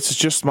careful. This is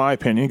just my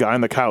opinion, guy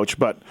on the couch,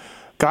 but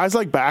guys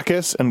like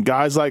Backes and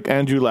guys like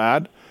Andrew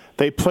Ladd,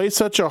 they play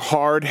such a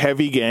hard,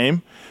 heavy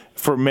game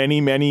for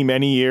many, many,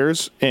 many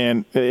years,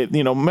 and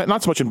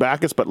not so much in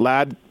Backes, but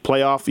Ladd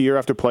playoff year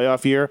after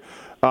playoff year.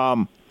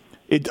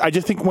 I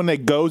just think when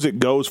it goes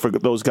for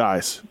those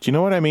guys. Do you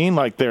know what I mean?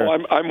 Like they're.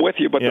 Well, I'm with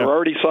you, but they're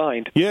already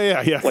signed.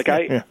 Yeah. Like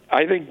I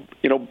think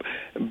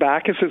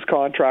Backes'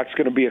 contract's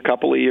going to be a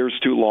couple of years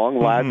too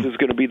long. Ladd's is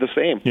going to be the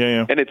same.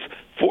 Yeah. And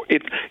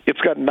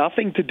it's got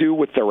nothing to do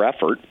with their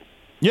effort.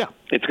 Yeah.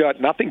 It's got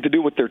nothing to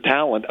do with their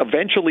talent.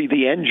 Eventually,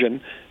 the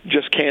engine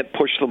just can't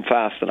push them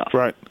fast enough.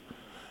 Right.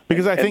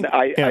 Because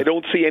I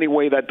don't see any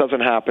way that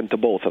doesn't happen to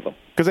both of them.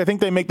 Because I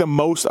think they make the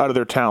most out of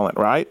their talent,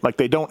 right? Like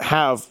they don't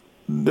have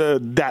the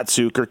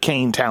Datsuk or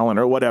Kane talent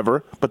or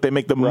whatever, but they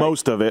make the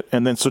most of it,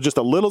 and then so just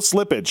a little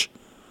slippage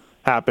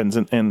happens,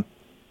 and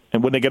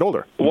when they get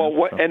older. Well,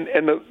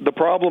 the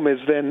problem is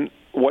then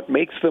what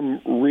makes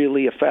them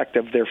really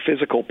effective, their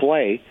physical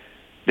play,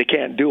 they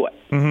can't do it.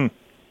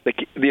 They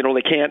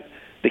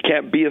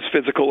can't be as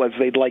physical as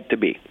they'd like to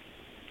be.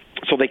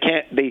 So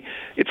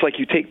it's like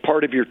you take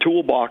part of your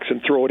toolbox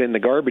and throw it in the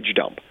garbage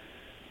dump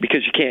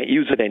because you can't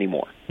use it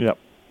anymore. Yep.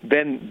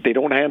 Then they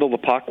don't handle the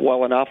puck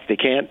well enough. They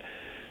can't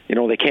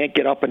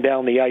get up and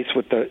down the ice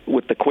with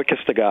the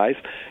quickest of guys,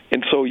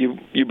 and so you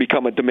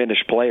become a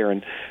diminished player.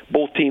 And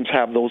both teams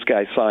have those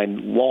guys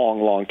signed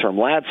long term.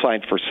 Ladd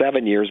signed for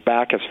 7 years,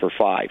 Backes for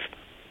 5.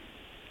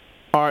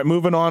 All right,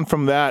 moving on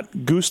from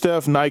that,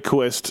 Gustav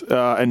Nyquist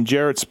and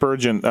Jared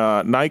Spurgeon.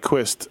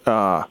 Nyquist,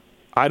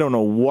 I don't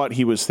know what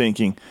he was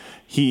thinking.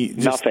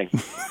 Nothing.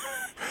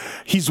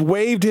 He's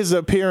waived his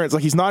appearance.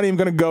 Like he's not even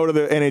going to go to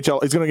the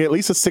NHL. He's going to get at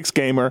least a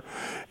 6-gamer.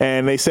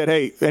 And they said,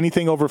 hey,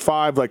 anything over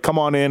 5, like come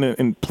on in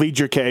and plead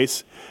your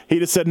case. He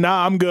just said,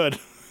 nah, I'm good.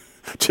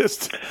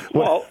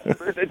 Well,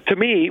 to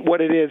me, what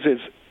it is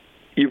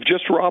you've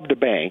just robbed a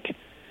bank.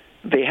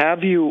 They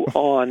have you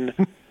on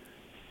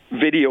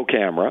video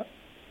camera,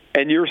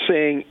 and you're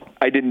saying,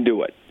 I didn't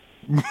do it.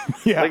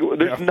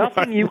 There's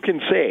nothing you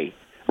can say,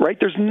 right?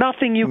 There's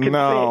nothing you can say.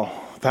 No,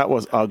 that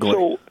was ugly.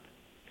 So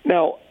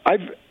now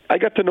I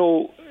got to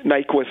know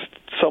Nyquist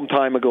some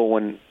time ago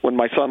when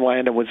my son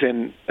Landon was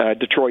in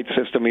Detroit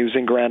system. He was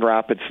in Grand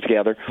Rapids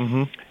together,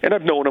 and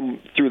I've known him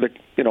through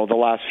the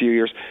last few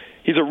years.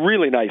 He's a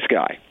really nice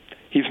guy.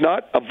 He's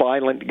not a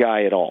violent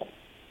guy at all.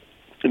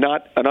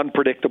 Not an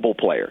unpredictable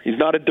player. He's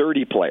not a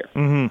dirty player.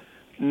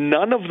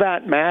 None of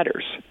that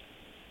matters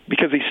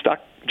because he stuck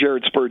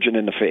Jared Spurgeon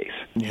in the face.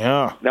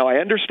 Yeah. Now I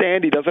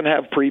understand he doesn't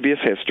have previous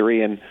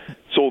history, and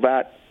so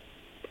that,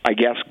 I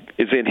guess,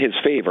 is in his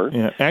favor.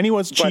 Yeah, and he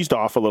was cheesed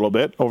off a little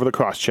bit over the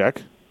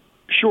cross-check.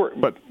 Sure,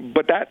 but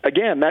that,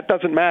 again, that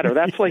doesn't matter.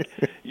 That's like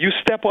you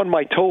step on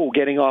my toe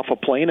getting off a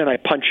plane and I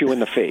punch you in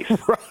the face.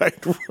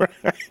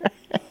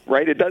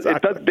 Right?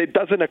 It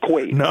doesn't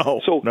equate.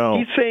 No. So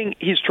he's saying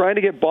he's trying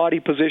to get body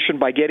position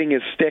by getting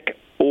his stick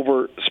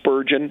over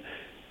Spurgeon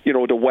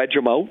to wedge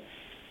him out.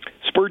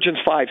 Spurgeon's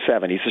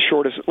 5'7". He's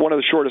one of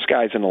the shortest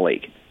guys in the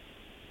league.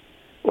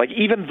 Like,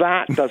 even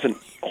that doesn't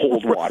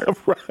hold water.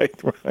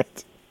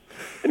 Right.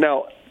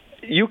 Now,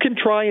 you can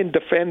try and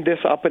defend this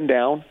up and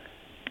down.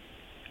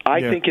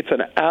 I think it's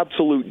an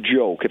absolute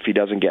joke if he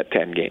doesn't get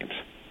 10 games.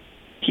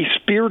 He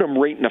speared him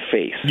right in the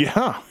face.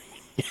 Yeah.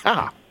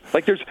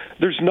 Like,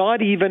 there's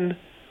not even...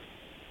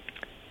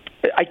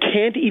 I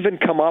can't even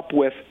come up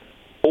with,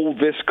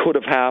 this could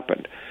have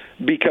happened.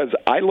 Because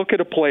I look at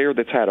a player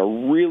that's had a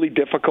really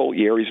difficult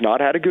year. He's not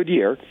had a good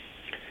year.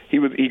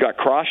 He got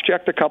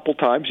cross-checked a couple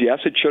times. Yes,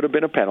 it should have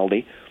been a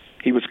penalty.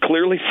 He was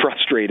clearly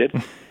frustrated.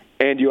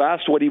 And you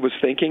asked what he was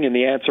thinking, and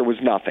the answer was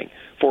nothing.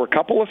 For a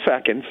couple of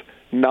seconds,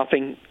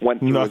 nothing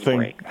went through his brain.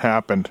 Nothing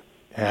happened.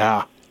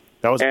 Yeah.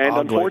 That was And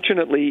ugly.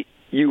 Unfortunately,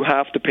 you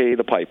have to pay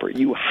the piper.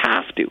 You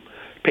have to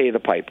pay the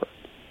piper.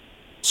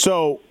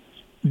 So,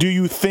 do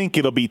you think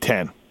it'll be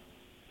 10?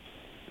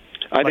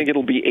 I think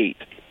it'll be 8.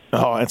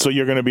 Oh, and so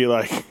you're going to be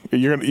like,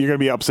 you're going to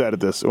be upset at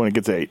this when it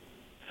gets 8.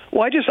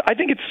 Well, I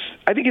think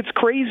it's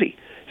crazy.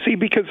 See,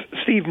 because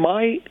Steve,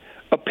 my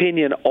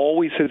opinion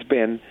always has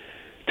been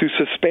to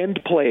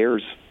suspend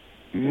players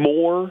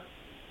more,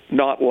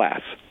 not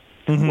less.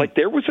 Mm-hmm. Like,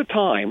 there was a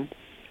time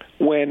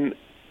when,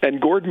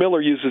 and Gord Miller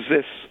uses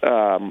this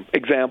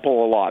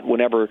example a lot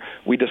whenever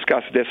we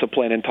discuss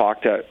discipline and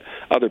talk to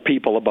other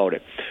people about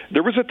it.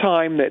 There was a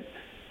time that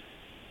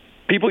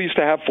people used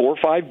to have 4 or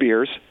 5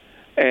 beers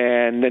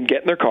and then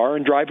get in their car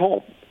and drive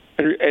home.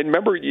 And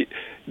remember,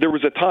 there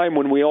was a time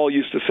when we all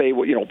used to say,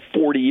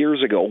 40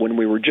 years ago when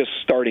we were just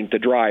starting to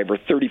drive, or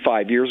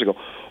 35 years ago,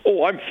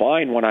 I'm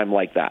fine when I'm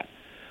like that.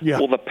 Yeah.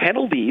 Well, the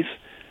penalties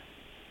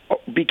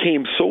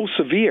became so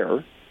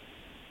severe,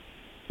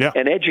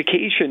 and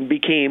education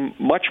became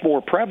much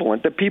more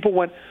prevalent, that people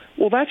went,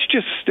 well, that's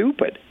just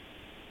stupid.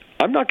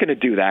 I'm not going to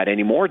do that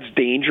anymore. It's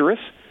dangerous,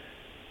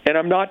 and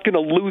I'm not going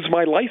to lose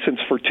my license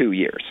for 2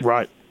 years.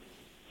 Right.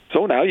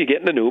 So now you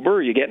get in an Uber,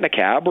 or you get in a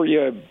cab, or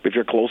if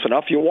you're close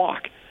enough, you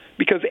walk.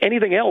 Because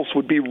anything else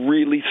would be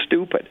really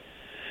stupid.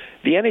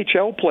 The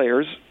NHL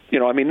players,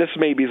 this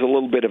maybe is a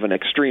little bit of an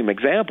extreme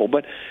example,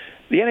 but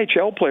the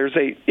NHL players,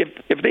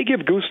 if they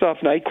give Gustav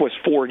Nyquist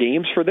 4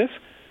 games for this,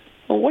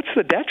 well, what's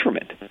the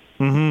detriment?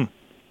 Mm-hmm.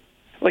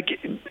 Like,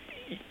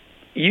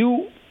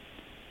 you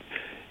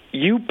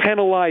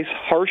penalize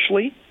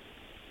harshly,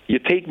 you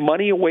take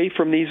money away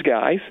from these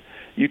guys,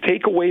 you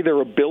take away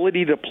their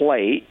ability to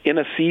play in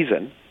a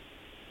season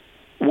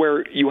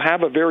where you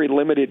have a very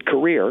limited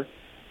career,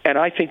 and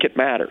I think it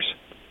matters.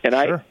 And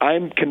sure.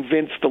 I'm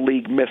convinced the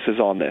league misses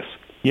on this.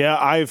 Yeah,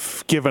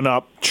 I've given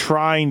up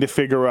trying to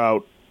figure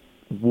out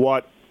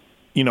what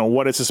is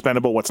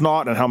suspendable, what's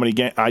not, and how many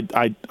games.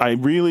 I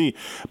really,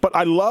 but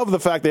I love the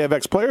fact they have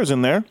ex-players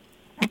in there.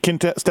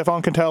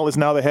 Stefan Kentell is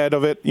now the head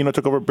of it.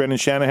 Took over Brendan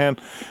Shanahan.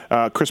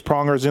 Chris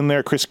Pronger's in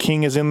there. Chris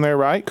King is in there,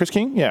 right? Chris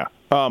King, yeah.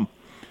 I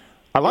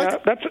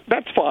like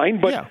that's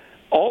fine, but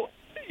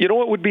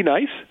what would be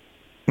nice?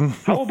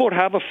 How about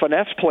have a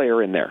finesse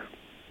player in there?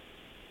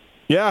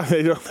 Yeah,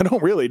 they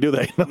don't really, do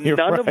they? No,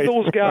 None of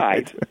those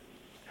guys. Right.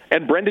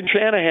 And Brendan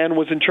Shanahan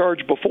was in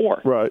charge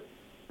before. Right.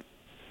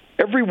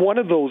 Every one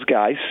of those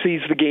guys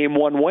sees the game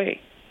one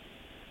way.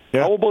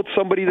 Yeah. How about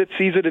somebody that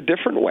sees it a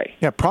different way?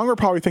 Yeah, Pronger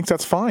probably thinks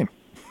that's fine.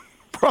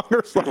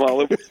 Pronger's like...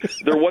 Well,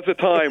 there was a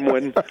time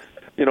when,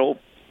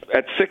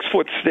 at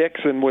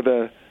 6-foot-6 and with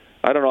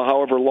I don't know,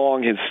 however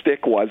long his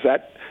stick was,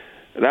 that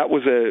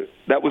was a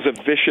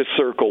vicious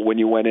circle when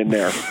you went in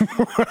there.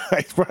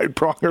 right.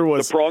 Pronger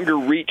was... The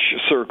Pronger reach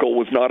circle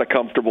was not a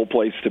comfortable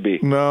place to be.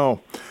 No.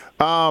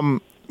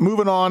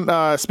 Moving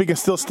on,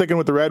 sticking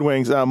with the Red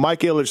Wings,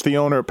 Mike Ilitch, the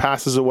owner,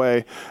 passes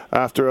away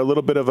after a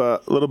little bit of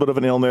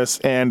an illness.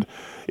 And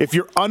if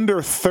you're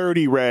under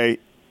 30, Ray,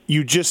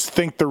 you just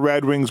think the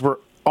Red Wings were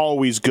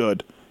always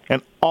good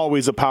and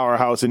always a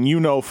powerhouse. And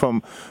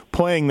from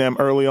playing them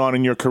early on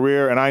in your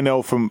career, and I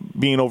know from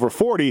being over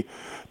 40,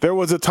 there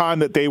was a time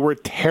that they were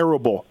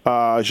terrible.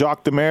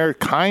 Jacques Demers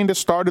kind of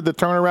started the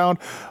turnaround,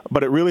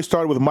 but it really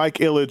started with Mike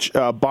Ilitch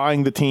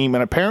buying the team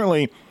and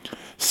apparently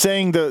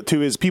saying to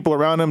his people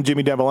around him,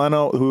 Jimmy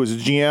Devellano, who was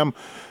his GM,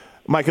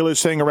 Mike Ilitch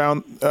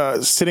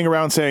sitting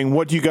around saying,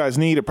 what do you guys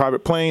need? A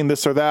private plane,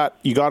 this or that?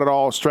 You got it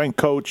all, strength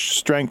coach,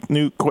 strength,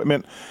 new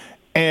equipment.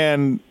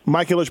 And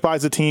Mike Ilitch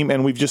buys the team,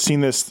 and we've just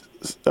seen this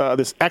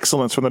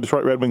excellence from the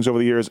Detroit Red Wings over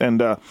the years,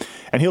 and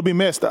he'll be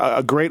missed.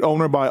 A great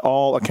owner by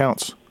all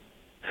accounts.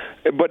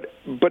 But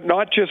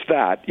not just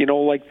that.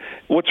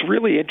 What's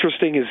really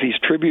interesting is these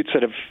tributes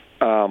that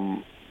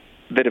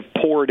have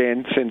poured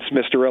in since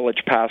Mr.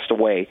 Ilitch passed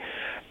away.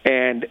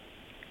 And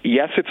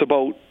yes, it's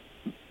about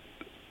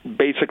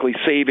basically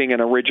saving an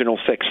Original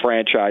Six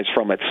franchise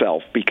from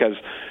itself because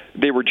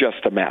they were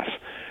just a mess.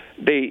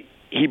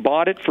 He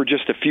bought it for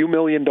just a few $1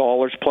 million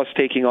plus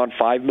taking on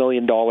 $5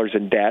 million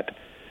in debt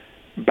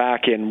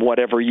back in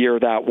whatever year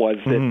that was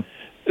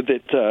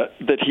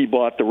that he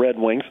bought the Red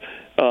Wings.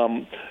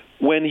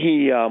 When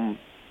he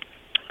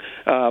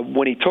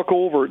took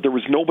over, there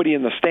was nobody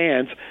in the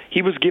stands.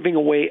 He was giving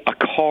away a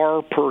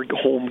car per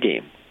home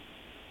game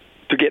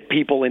to get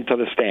people into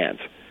the stands.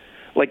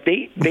 Like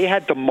they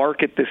had to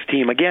market this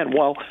team again.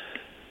 Well,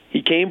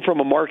 he came from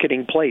a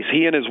marketing place.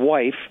 He and his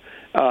wife,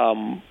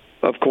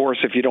 of course,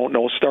 if you don't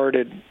know,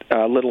 started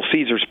Little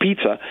Caesars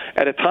Pizza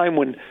at a time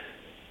when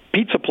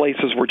pizza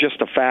places were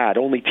just a fad.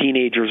 Only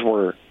teenagers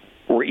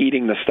were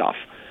eating the stuff.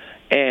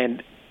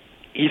 And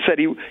he said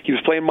he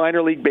was playing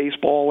minor league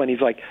baseball, and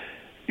he's like,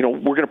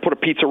 we're going to put a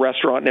pizza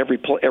restaurant in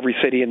every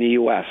city in the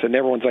U.S. And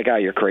everyone's like,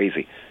 you're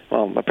crazy.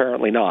 Well,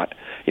 apparently not.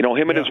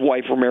 Him and his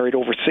wife were married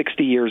over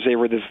 60 years. They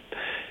were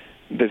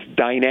this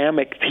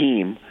dynamic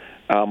team.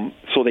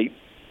 So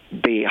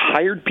they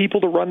hired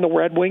people to run the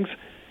Red Wings,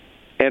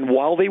 and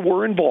while they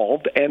were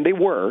involved, and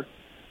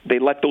they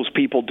let those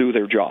people do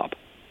their job.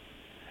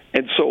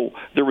 And so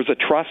there was a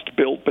trust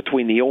built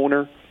between the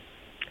owner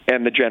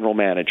and the general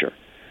manager.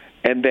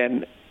 And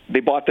then they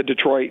bought the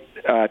Detroit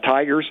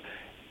Tigers,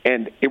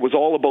 and it was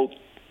all about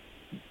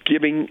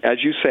giving,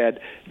 as you said,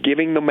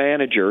 giving the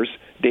managers,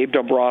 Dave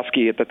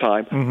Dombrowski at the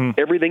time,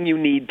 everything you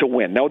need to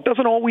win. Now, it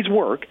doesn't always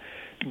work,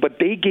 but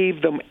they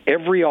gave them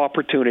every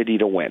opportunity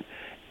to win.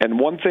 And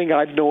one thing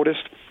I've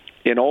noticed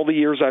in all the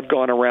years I've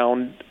gone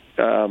around,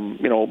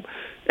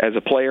 as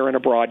a player and a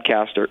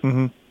broadcaster,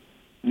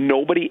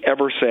 nobody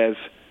ever says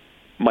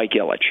Mike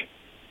Ilitch.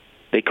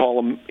 They call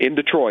him, in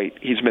Detroit,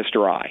 he's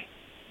Mr. I.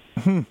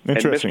 And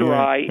Mr.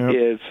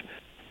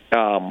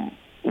 I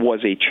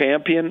was a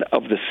champion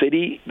of the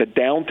city, the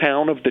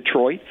downtown of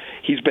Detroit.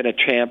 He's been a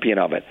champion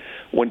of it.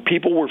 When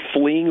people were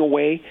fleeing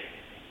away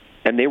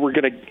and they were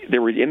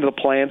into the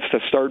plans to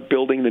start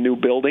building the new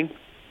building,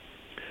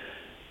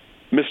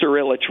 Mr.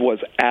 Ilitch was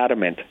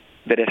adamant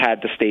that it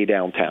had to stay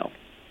downtown.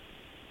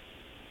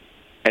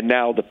 And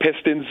now the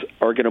Pistons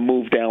are going to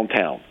move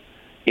downtown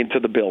into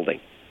the building.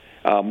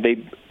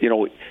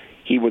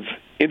 He was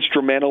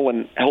instrumental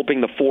in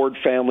helping the Ford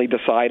family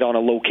decide on a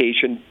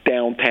location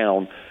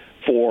downtown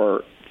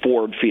for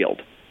Ford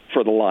Field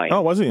for the Lions.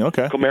 Oh, was he?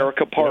 Okay.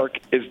 Comerica Park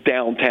is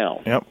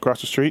downtown. Yep,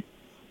 across the street.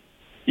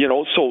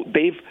 So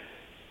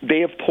they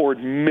have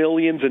poured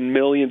millions and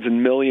millions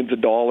and millions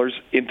of dollars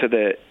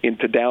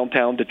into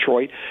downtown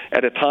Detroit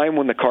at a time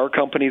when the car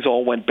companies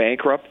all went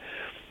bankrupt.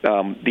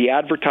 The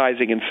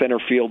advertising in center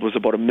field was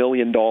about $1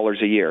 million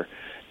a year,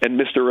 and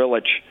Mr.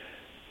 Ilitch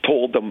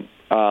told them,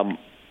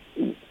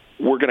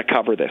 "We're going to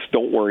cover this.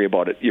 Don't worry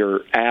about it.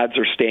 Your ads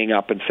are staying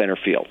up in center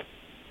field."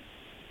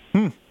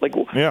 Like,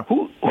 who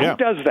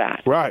does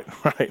that? Right.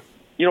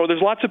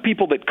 There's lots of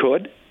people that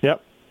could.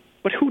 Yep.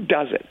 But who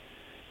does it?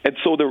 And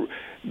so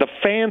the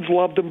fans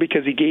loved him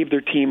because he gave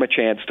their team a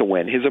chance to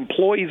win. His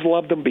employees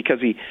loved him because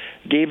he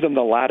gave them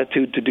the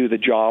latitude to do the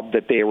job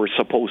that they were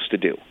supposed to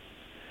do.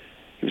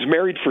 He was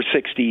married for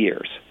 60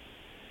 years.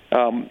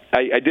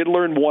 I did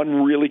learn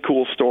one really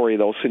cool story,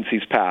 though, since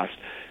he's passed,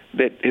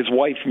 that his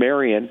wife,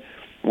 Marion,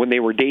 when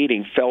they were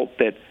dating, felt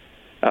that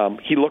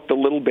he looked a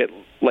little bit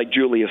like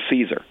Julius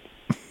Caesar.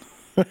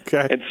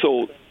 Okay. And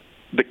so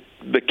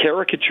the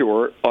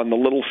caricature on the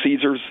Little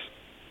Caesars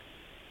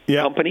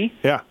company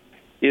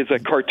is a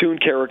cartoon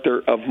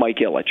character of Mike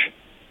Ilitch.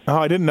 Oh,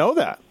 I didn't know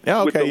that.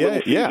 Yeah, with okay,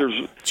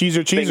 the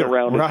Caesars Cheeser thing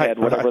around his head,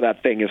 whatever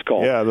that thing is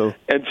called. Yeah,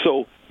 and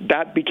so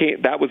that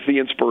was the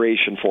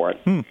inspiration for it.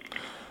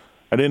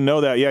 I didn't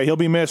know that. Yeah, he'll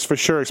be missed for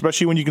sure,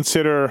 especially when you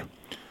consider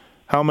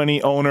how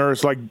many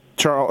owners like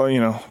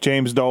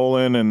James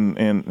Dolan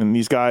and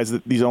these guys,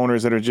 these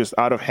owners that are just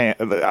out of hand,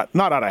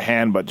 not out of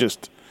hand, but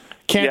just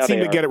can't seem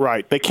to get it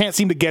right. They can't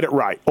seem to get it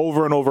right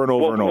over and over and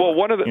over and over. Well,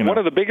 one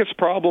of the biggest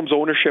problems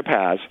ownership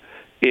has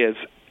is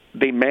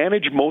they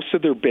manage most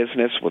of their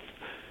business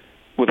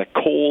with a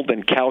cold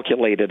and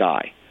calculated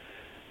eye.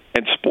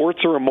 And sports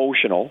are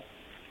emotional,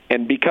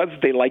 and because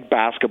they like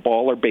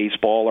basketball or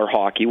baseball or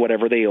hockey,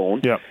 whatever they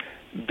own,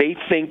 they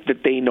think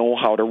that they know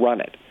how to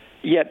run it.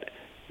 Yet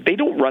they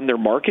don't run their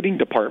marketing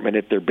department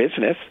at their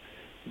business.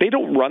 They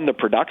don't run the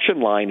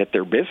production line at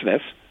their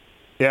business.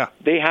 Yeah.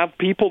 They have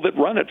people that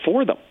run it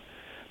for them.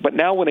 But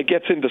now when it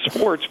gets into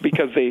sports,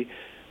 because they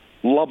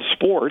love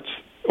sports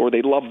or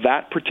they love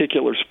that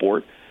particular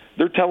sport,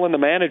 they're telling the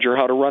manager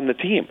how to run the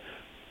team.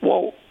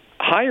 Well,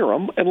 hire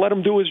him and let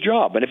him do his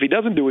job. And if he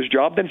doesn't do his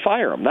job, then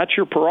fire him. That's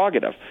your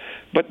prerogative.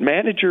 But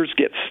managers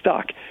get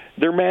stuck.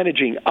 They're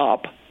managing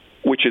up,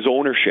 which is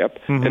ownership,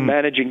 and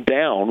managing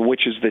down,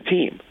 which is the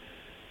team.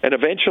 And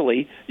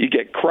eventually, you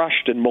get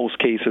crushed in most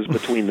cases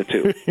between the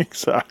two.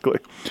 Exactly.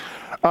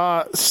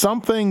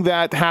 Something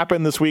that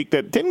happened this week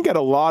that didn't get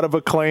a lot of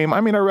acclaim.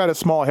 I mean, I read a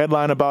small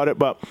headline about it,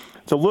 but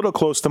it's a little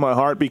close to my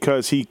heart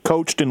because he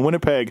coached in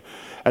Winnipeg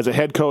as a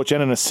head coach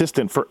and an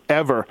assistant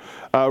forever.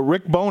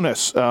 Rick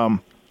Bowness,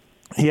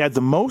 he had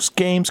the most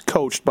games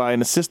coached by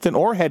an assistant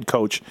or head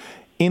coach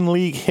in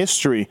league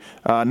history.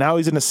 Now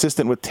he's an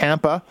assistant with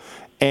Tampa.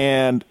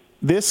 And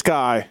this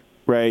guy,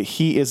 Ray,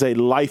 he is a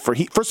lifer.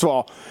 First of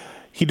all,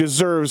 he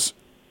deserves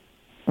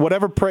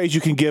whatever praise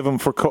you can give him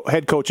for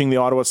head coaching the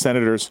Ottawa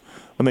Senators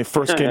when they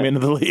first came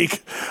into the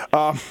league,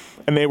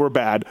 and they were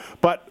bad.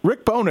 But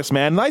Rick Bowness,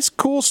 man, nice,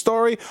 cool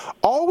story.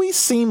 Always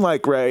seemed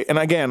like, Ray, and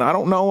again, I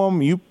don't know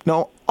him,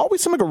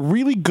 always seemed like a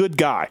really good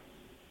guy.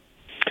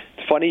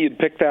 It's funny you'd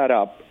pick that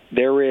up.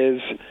 There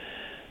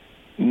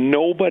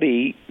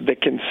nobody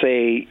that can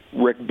say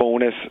Rick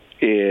Bowness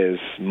is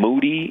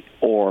moody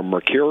or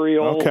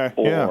mercurial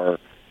or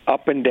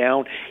up and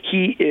down.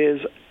 He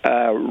is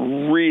a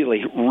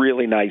really,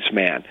 really nice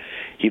man.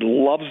 He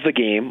loves the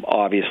game,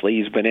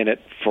 obviously. He's been in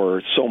it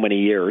for so many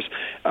years.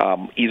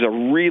 He's a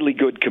really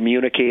good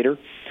communicator.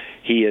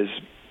 He has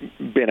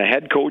been a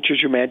head coach,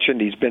 as you mentioned.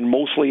 He's been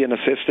mostly an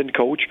assistant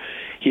coach.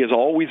 He is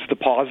always the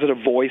positive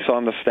voice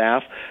on the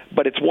staff.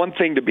 But it's one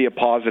thing to be a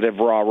positive,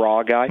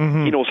 rah-rah guy.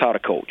 He knows how to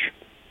coach.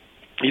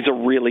 He's a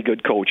really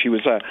good coach. He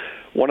was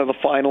one of the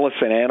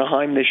finalists in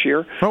Anaheim this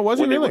year. Oh, was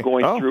he really? They were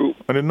going through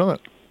I didn't know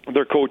that.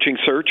 Their coaching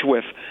search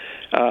with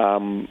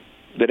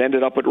that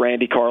ended up with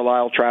Randy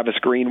Carlyle. Travis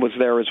Green was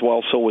there as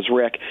well. So was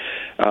Rick.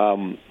 He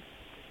was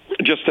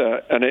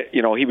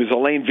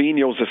Alain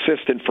Vigneault's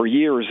assistant for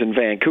years in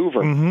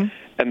Vancouver.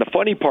 And the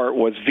funny part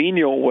was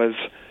Vigneault was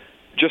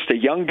just a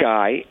young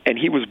guy, and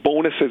he was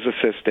Bowness's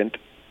assistant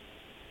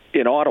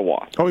in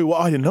Ottawa. Oh,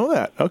 I didn't know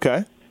that.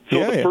 Okay.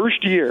 So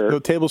first year,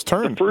 the tables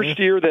turned. The first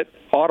year that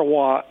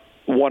Ottawa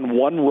won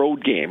one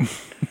road game,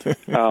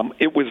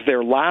 it was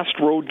their last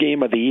road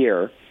game of the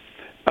year,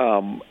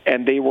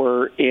 and they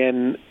were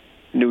in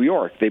New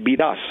York. They beat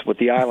us with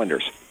the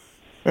Islanders.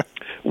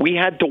 We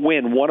had to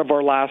win one of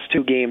our last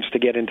two games to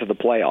get into the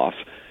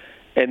playoffs.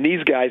 And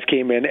these guys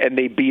came in and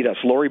they beat us.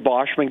 Laurie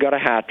Boschman got a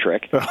hat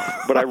trick.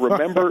 But I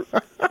remember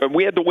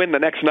we had to win the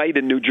next night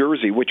in New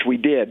Jersey, which we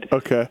did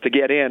to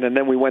get in, and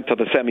then we went to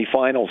the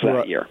semifinals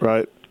that year.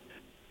 Right.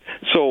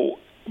 So,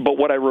 but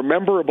what I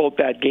remember about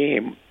that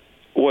game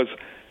was,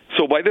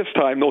 so by this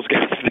time, those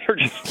guys, they're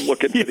just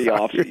looking to the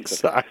offseason.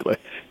 Exactly.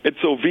 And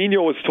so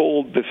Vigneault was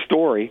told this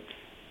story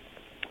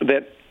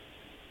that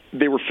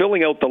they were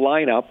filling out the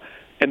lineup,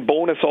 and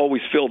Bowness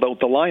always filled out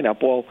the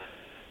lineup. Well,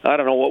 I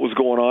don't know what was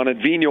going on,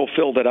 and Vigneault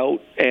filled it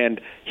out,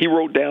 and he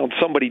wrote down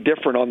somebody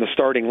different on the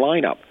starting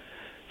lineup.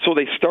 So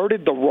they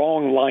started the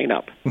wrong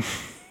lineup.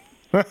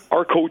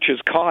 Our coaches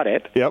caught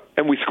it,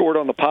 and we scored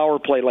on the power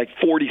play like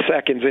 40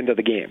 seconds into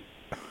the game.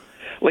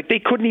 Like, they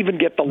couldn't even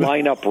get the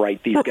lineup right,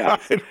 these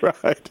guys.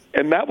 Right.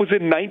 And that was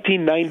in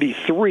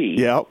 1993.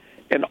 Yep.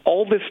 And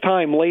all this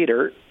time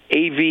later,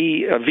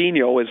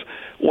 Vigneault is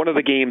one of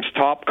the game's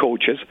top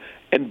coaches,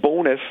 and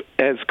Bowness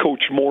has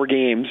coached more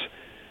games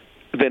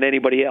than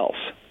anybody else.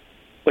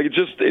 Like,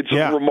 it's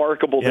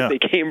remarkable that they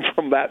came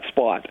from that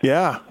spot.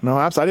 Yeah, no,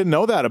 absolutely. I didn't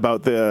know that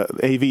about the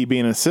AV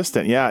being an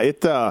assistant. Yeah,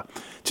 it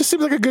just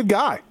seems like a good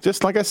guy.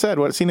 Just like I said,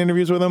 I've seen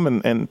interviews with him,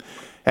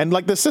 and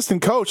like the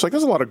assistant coach, like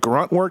there's a lot of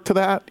grunt work to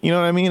that. You know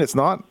what I mean? It's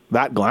not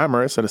that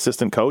glamorous. An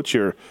assistant coach,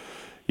 you're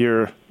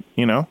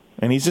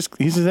and he's just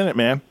in it,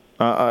 man.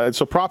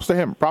 So props to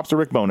him. Props to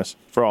Rick Bowness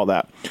for all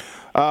that.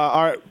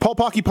 All right, Pulp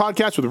Hockey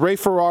Podcast with Ray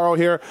Ferraro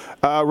here.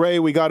 Ray,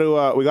 we got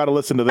to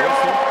listen to this.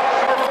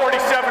 Number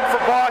 47 for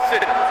Boston.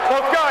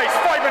 Well, guys,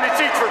 5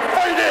 minutes each for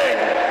fighting.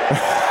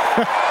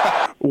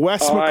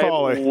 Wes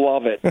McCauley. I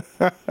love it.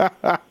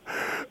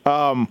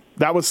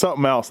 That was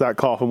something else, that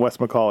call from Wes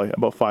McCauley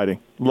about fighting.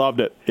 Loved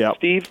it. Yeah.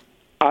 Steve,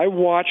 I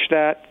watched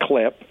that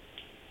clip.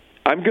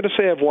 I'm going to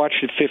say I've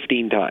watched it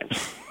 15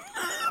 times.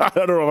 I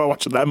don't know if I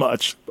watched it that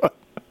much.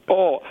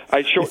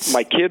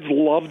 My kids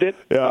loved it.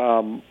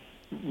 Yeah.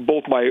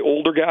 Both my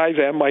older guys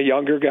and my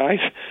younger guys.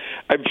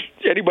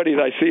 Anybody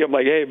that I see, I'm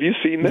like, hey, have you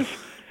seen this?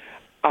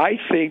 I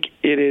think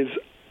it is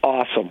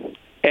awesome.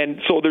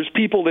 And so there's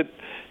people that,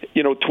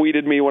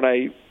 tweeted me when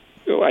I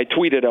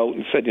tweeted out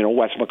and said,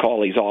 Wes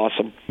McCauley's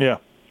awesome. Yeah.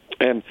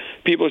 And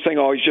people are saying,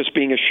 oh, he's just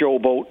being a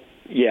showboat.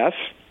 Yes.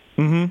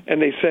 Mm-hmm.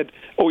 And they said,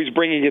 oh, he's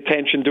bringing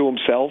attention to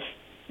himself.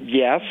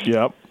 Yes.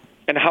 Yep.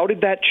 And how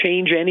did that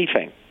change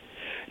anything?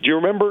 Do you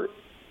remember?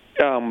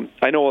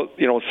 I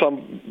know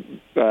some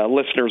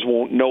listeners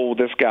won't know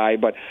this guy,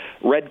 but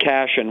Red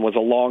Cashin was a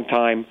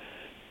longtime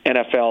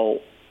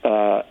NFL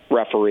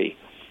referee,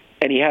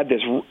 and he had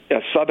this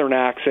southern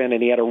accent,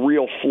 and he had a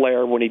real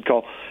flair. When he'd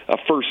call a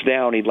first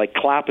down, he'd like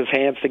clap his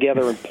hands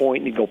together and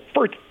point, and he'd go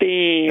first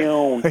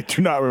down. I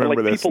do not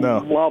remember this.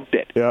 People loved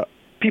it. Yeah,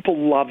 people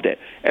loved it.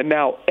 And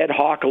now Ed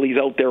Hockley's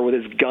out there with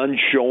his gun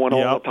showing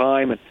all the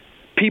time, and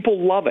people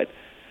love it.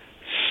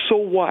 So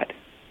what?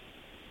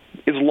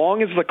 As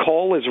long as the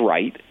call is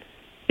right,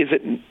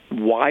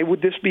 why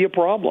would this be a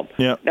problem?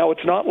 Yeah. Now,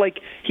 it's not like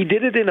he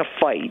did it in a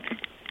fight.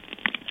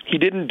 He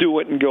didn't do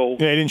it and go...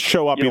 Yeah, he didn't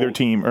show up either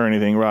team or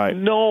anything, right?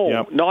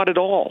 No, not at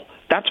all.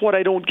 That's what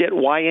I don't get,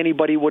 why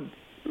anybody would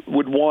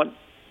want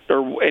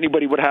or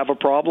anybody would have a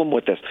problem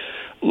with this.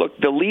 Look,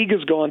 the league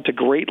has gone to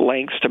great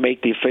lengths to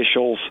make the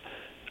officials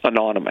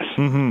anonymous.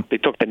 Mm-hmm. They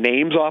took the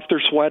names off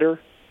their sweater.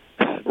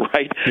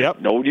 Right?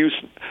 Yep. No use,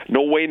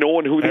 no way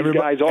knowing who these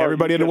guys are.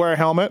 Everybody had to wear a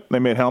helmet. They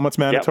made helmets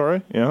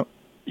mandatory. Yep. Yeah.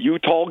 You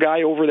tall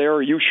guy over there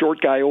or you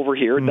short guy over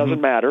here, it doesn't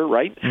matter,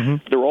 right?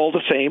 Mm-hmm. They're all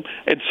the same.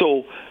 And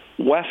so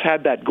Wes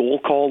had that goal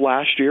call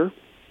last year.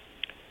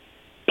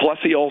 Plus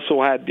he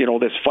also had,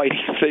 this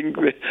fighting thing.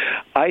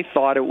 I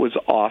thought it was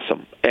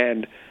awesome.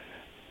 And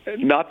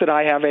not that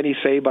I have any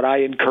say, but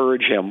I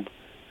encourage him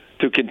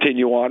to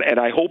continue on. And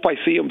I hope I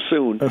see him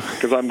soon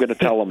because I'm going to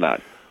tell him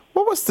that.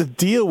 What was the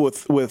deal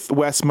with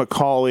Wes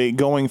McCauley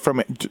going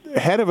from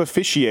head of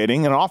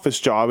officiating, an office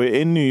job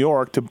in New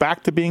York, to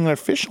back to being an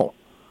official?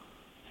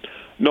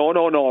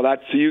 No.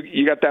 That's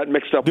you got that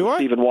mixed up with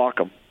Stephen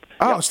Wacom.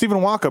 Oh, yep. Stephen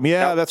Wacom.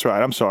 Yeah, that's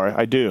right. I'm sorry.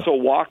 I do. So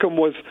Wacom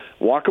was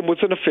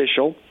an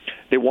official.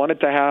 They wanted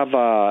to have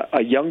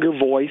a younger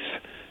voice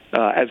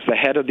as the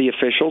head of the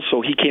officials,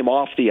 so he came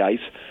off the ice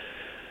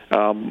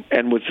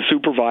and was the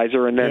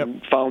supervisor, and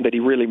then found that he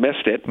really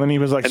missed it. And he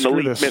was like, and the screw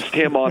league this. missed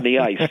him on the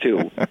ice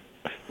too,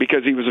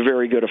 because he was a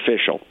very good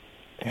official.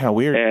 Yeah,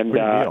 weird. And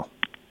weird deal.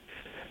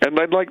 And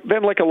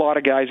then, like a lot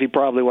of guys, he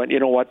probably went, you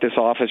know what, this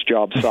office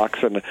job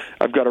sucks, and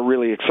I've got a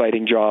really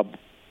exciting job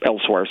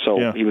elsewhere,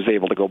 so he was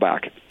able to go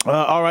back.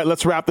 All right,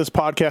 let's wrap this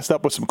podcast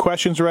up with some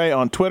questions, Ray.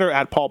 On Twitter,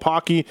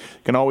 @PaulPocky. You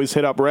can always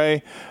hit up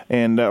Ray,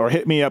 and or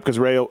hit me up, because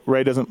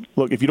Ray doesn't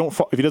look. If he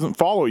doesn't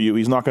follow you,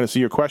 he's not going to see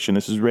your question.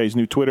 This is Ray's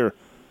new Twitter.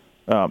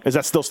 Is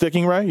that still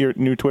sticking, Ray? Your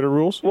new Twitter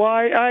rules? Well,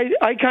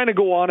 I kind of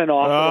go on and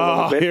off a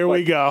little bit. Here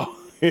we go.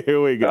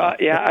 Here we go.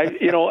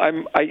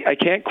 I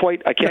can't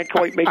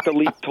quite make the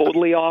leap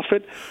totally off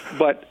it,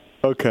 but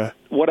okay.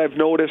 What I've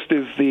noticed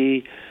is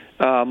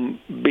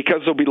because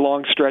there'll be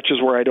long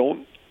stretches where I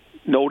don't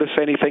notice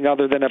anything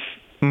other than if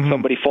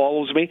somebody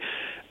follows me,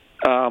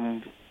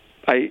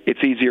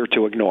 it's easier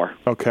to ignore.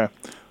 Okay.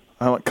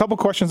 A couple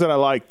questions that I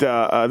liked.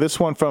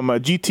 This one from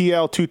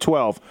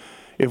GTL212.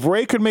 If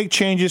Ray could make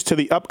changes to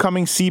the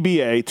upcoming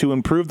CBA to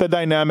improve the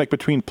dynamic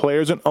between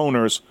players and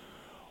owners,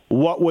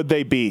 what would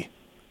they be?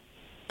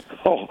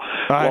 Oh,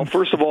 well,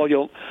 first of all,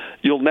 you'll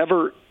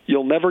never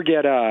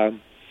get a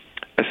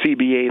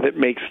CBA that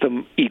makes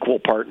them equal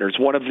partners.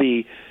 One of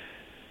the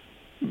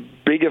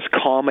biggest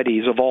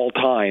comedies of all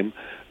time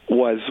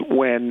was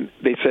when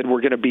they said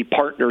we're going to be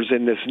partners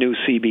in this new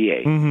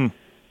CBA. Mm-hmm.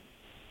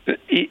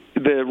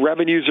 The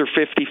revenues are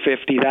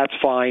 50-50, that's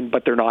fine,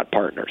 but they're not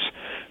partners.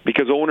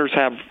 Because owners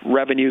have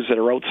revenues that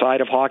are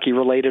outside of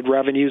hockey-related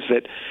revenues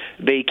that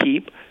they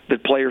keep,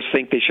 that players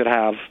think they should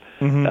have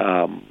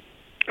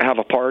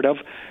a part of.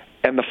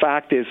 And the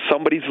fact is,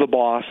 somebody's the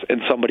boss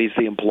and somebody's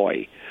the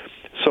employee.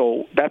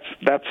 So that's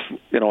got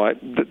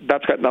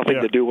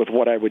nothing to do with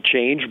what I would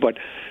change, but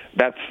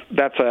that's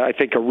I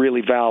think a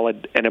really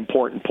valid and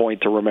important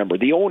point to remember.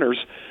 The owners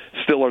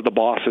still are the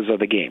bosses of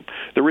the game.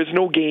 There is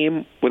no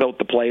game without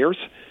the players,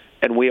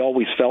 and we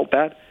always felt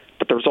that.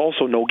 But there's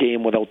also no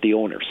game without the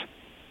owners.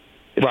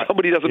 If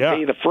somebody doesn't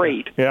pay the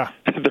freight,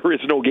 there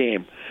is no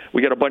game.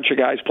 We got a bunch of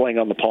guys playing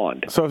on the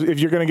pond. So if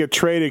you're going to get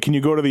traded, can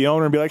you go to the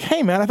owner and be like,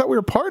 "Hey, man, I thought we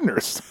were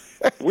partners."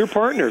 We're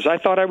partners. I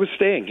thought I was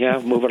staying. Yeah,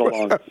 moving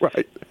along.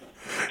 Right.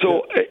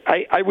 So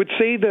I would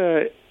say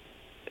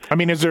I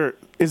mean, is there?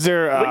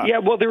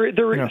 Well,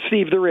 there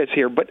Steve, there is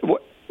here. But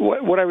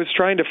what I was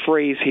trying to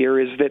phrase here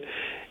is that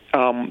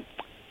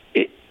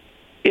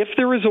if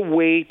there is a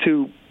way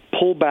to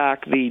pull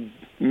back the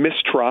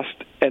mistrust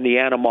and the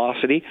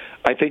animosity,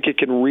 I think it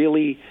can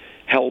really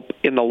help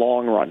in the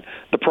long run.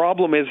 The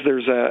problem is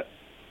there's a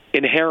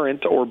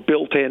inherent or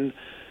built-in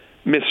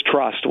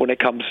mistrust when it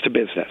comes to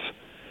business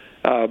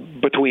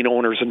between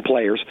owners and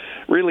players,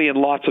 really in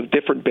lots of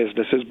different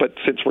businesses, but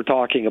since we're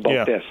talking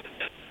about this.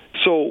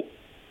 So,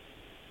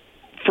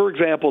 for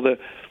example,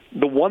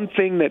 the one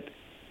thing that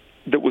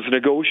was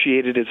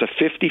negotiated is a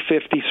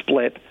 50-50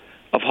 split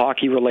of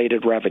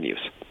hockey-related revenues.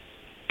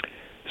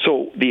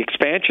 So the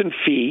expansion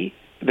fee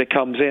that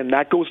comes in,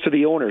 that goes to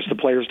the owners. The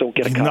players don't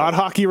get a cut. Not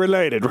hockey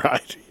related,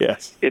 right?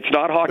 Yes. It's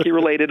not hockey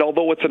related,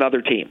 although it's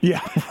another team.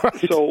 Yeah,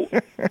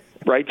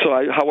 right.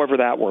 So, however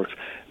that works.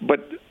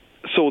 But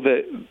so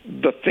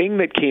the thing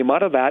that came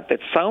out of that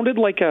sounded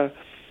like a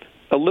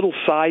little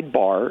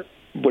sidebar,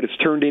 but it's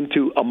turned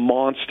into a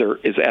monster,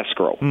 is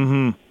escrow.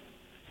 Mm-hmm.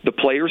 The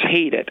players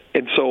hate it.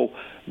 And so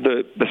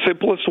the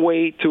simplest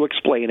way to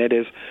explain it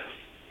is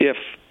if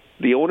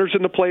the owners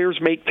and the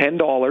players make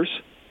 $10,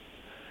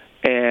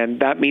 and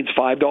that means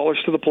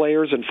 $5 to the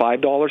players and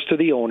 $5 to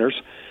the owners.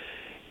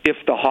 If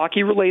the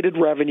hockey-related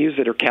revenues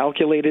that are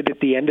calculated at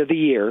the end of the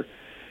year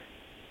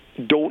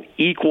don't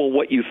equal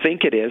what you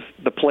think it is,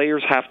 the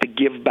players have to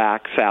give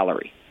back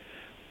salary.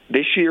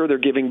 This year, they're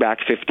giving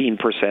back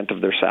 15%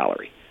 of their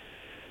salary.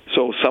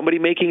 So somebody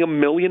making $1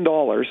 million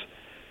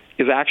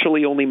is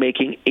actually only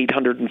making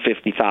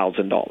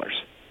 $850,000.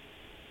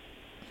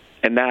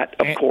 And that,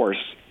 of course,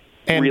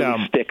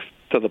 really sticks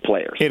to the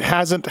players. It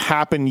hasn't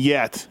happened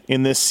yet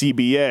in this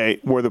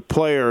CBA where the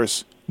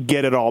players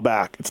get it all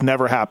back. It's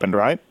never happened,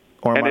 right?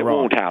 Or am I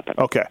wrong? Won't happen.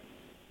 Okay.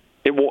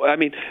 It won't. I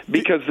mean,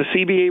 because the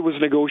CBA was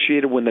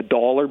negotiated when the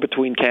dollar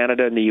between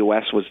Canada and the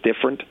U.S. was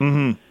different.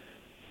 Mm-hmm.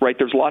 Right?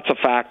 There's lots of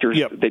factors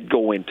that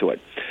go into it.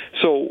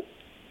 So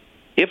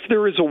if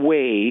there is a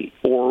way,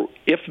 or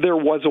if there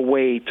was a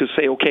way to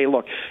say, okay,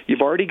 look,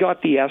 you've already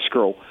got the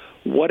escrow,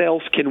 what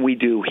else can we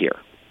do here?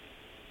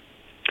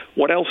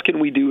 What else can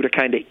we do to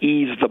kind of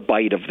ease the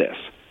bite of this?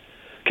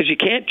 Because you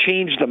can't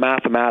change the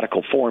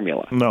mathematical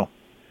formula. No.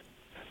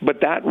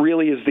 But that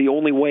really is the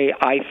only way,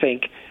 I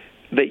think,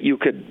 that you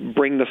could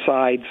bring the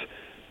sides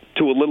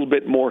to a little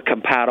bit more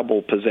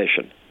compatible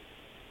position.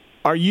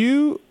 Are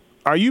you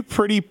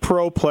pretty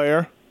pro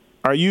player?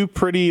 Are you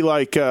pretty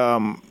like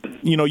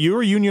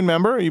you're a union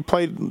member? You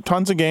played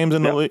tons of games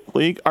in the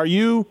league. Are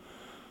you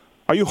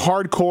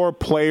hardcore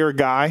player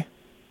guy?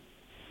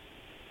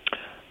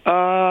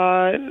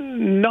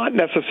 Not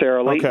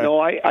necessarily. Okay. No,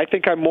 I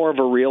think I'm more of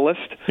a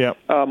realist. Yep.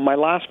 My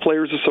last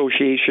Players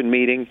Association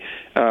meeting,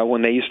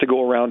 when they used to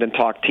go around and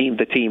talk team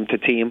to team to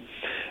team,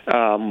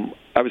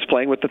 I was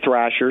playing with the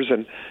Thrashers,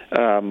 and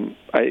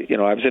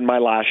I was in my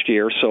last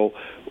year. So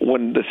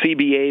when the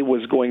CBA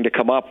was going to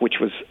come up, which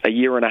was a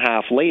year and a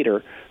half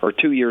later or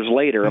 2 years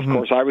later, of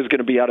course, I was going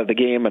to be out of the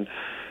game, and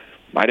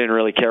I didn't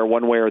really care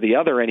one way or the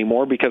other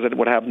anymore because it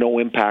would have no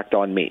impact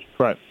on me.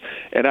 Right.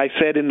 And I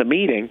said in the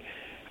meeting,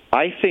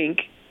 I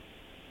think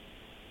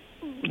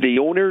the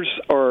owners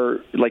are,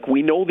 like,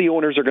 we know the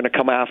owners are going to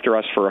come after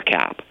us for a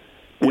cap.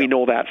 Yeah. We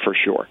know that for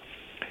sure.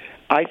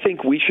 I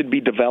think we should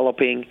be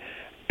developing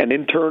an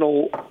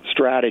internal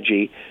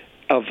strategy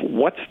of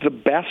what's the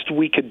best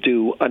we could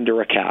do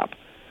under a cap.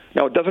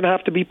 Now, it doesn't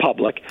have to be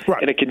public,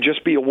 right, and it can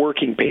just be a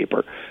working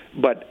paper,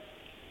 but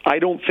I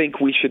don't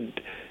think we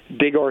should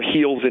dig our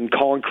heels in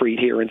concrete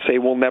here and say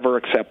we'll never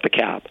accept the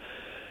cap.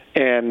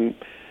 And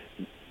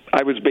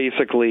I was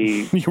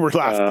basically you were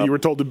laughed. You were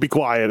told to be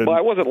quiet. Well,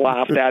 I wasn't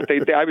laughed at.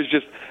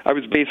 I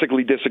was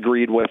basically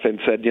disagreed with and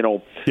said,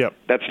 yep,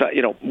 that's not,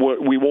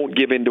 we won't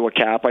give into a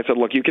cap. I said,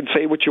 look, you can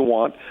say what you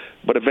want,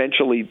 but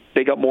eventually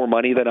they got more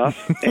money than us,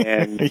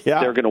 and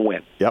they're going to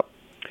win. Yep.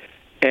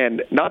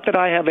 And not that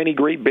I have any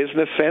great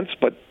business sense,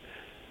 but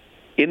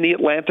in the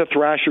Atlanta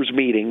Thrashers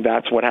meeting,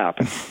 that's what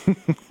happened.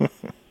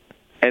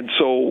 And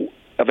so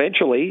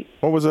eventually,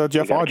 what was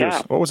Jeff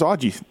Odgers? What was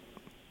Odgie?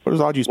 What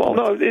was Audgie's point?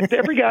 Well, no,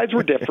 every guys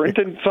were different,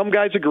 and some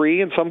guys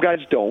agree and some guys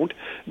don't.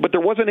 But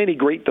there wasn't any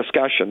great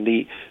discussion.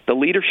 The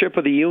leadership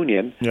of the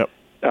union, yep,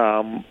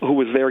 who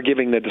was there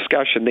giving the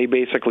discussion, they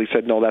basically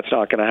said, no, that's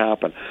not going to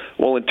happen.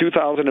 Well, in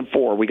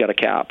 2004, we got a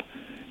cap,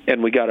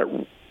 and we got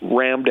it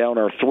rammed down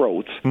our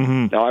throats.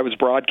 Mm-hmm. Now, I was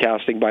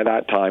broadcasting by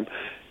that time,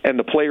 and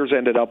the players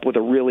ended up with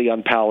a really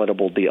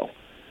unpalatable deal.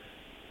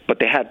 But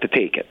they had to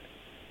take it.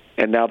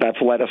 And now that's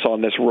led us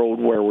on this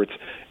road where it's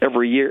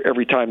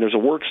every time there's a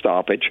work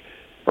stoppage,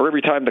 or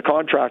every time the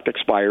contract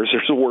expires,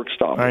 there's a work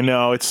stoppage. I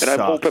know, it sucks.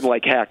 And I'm hoping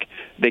like heck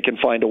they can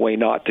find a way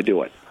not to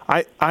do it.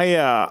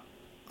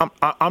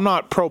 I'm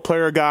not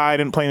pro-player guy. I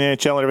didn't play in the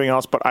NHL and everything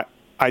else, but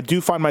I do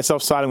find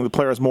myself siding with the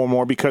players more and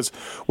more because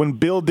when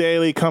Bill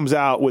Daly comes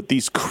out with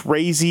these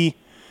crazy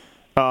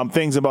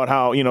things about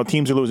how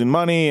teams are losing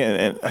money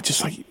and I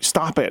just like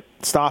stop it.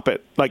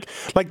 Like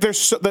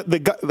there's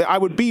I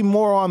would be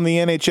more on the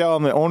NHL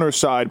and the owner's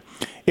side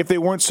if they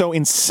weren't so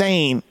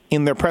insane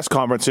in their press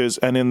conferences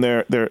and in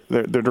their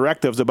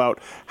directives about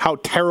how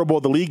terrible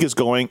the league is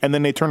going, and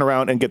then they turn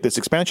around and get this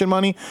expansion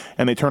money,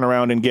 and they turn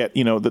around and get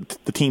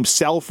the team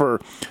sell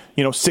for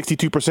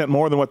 62%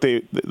 more than what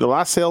the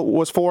last sale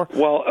was for.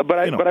 Well,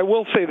 but I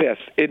will say this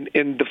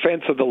in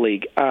defense of the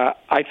league,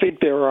 I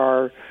think there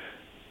are.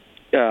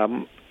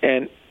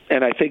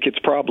 And I think it's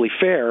probably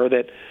fair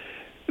that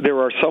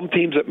there are some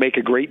teams that make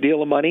a great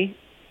deal of money.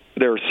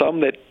 There are some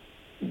that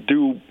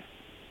do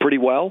pretty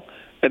well,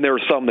 and there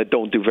are some that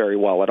don't do very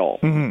well at all.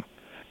 Mm-hmm.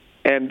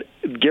 And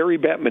Gary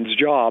Bettman's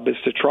job is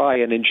to try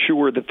and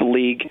ensure that the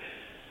league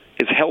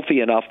is healthy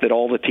enough that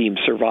all the teams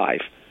survive.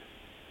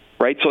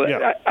 Right? So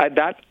yeah.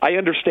 I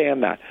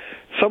understand that.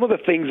 Some of the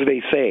things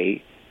they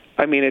say,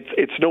 I mean,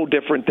 it's no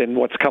different than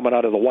what's coming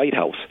out of the White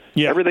House.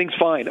 Yeah. Everything's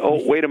fine.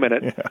 Oh, wait a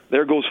minute. Yeah.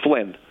 There goes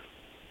Flynn.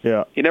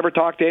 Yeah. He never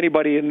talked to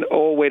anybody, and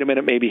oh, wait a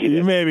minute, maybe he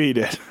did. Maybe he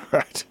did.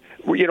 Right.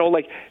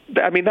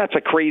 That's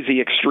a crazy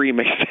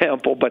extreme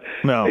example, but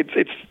no.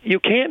 It's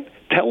you can't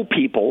tell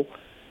people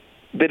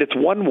that it's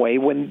one way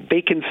when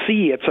they can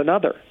see it's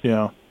another.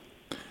 Yeah.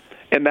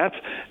 And that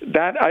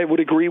I would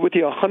agree with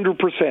you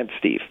 100%,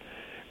 Steve.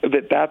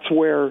 That's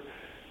where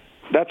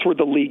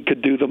the league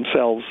could do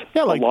themselves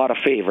a lot of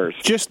favors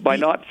by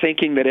not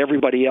thinking that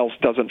everybody else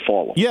doesn't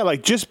follow. Yeah,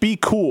 just be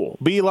cool.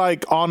 Be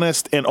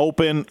honest and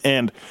open,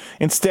 and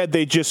instead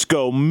they just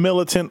go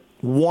militant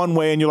one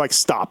way, and you're like,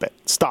 stop it.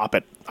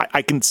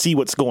 I can see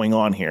what's going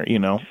on here,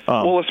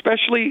 Well,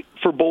 especially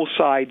for both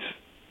sides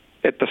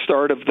at the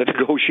start of the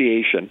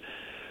negotiation.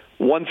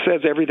 One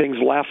says everything's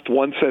left,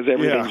 one says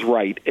everything's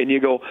right. And you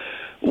go,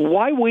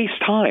 why waste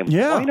time?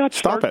 Yeah, why not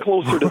start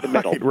closer to the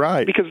middle?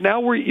 Right. Because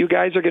now you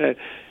guys are going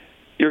to...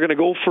 You're going to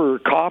go for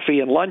coffee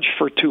and lunch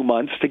for 2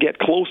 months to get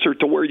closer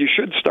to where you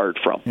should start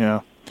from. Yeah.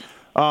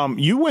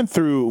 You went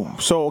through,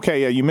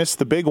 you missed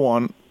the big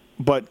one,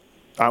 but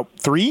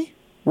 3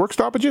 work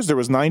stoppages? There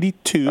was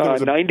 92.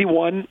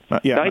 91.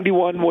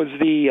 91 was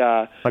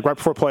the... right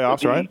before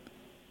playoffs, right?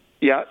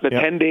 Yeah, the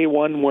 10-day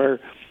one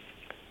where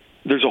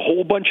there's a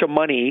whole bunch of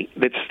money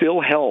that's still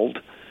held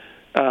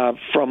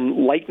from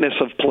likeness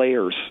of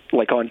players,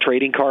 like on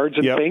trading cards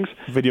and things.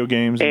 Video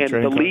games and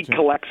trading cards. And the league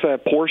collects a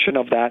portion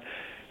of that.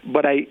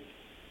 But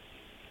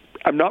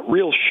I'm not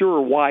real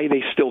sure why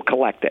they still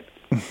collect it.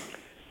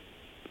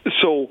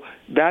 So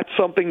that's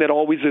something that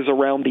always is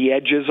around the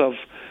edges of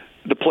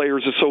the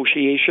Players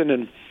Association,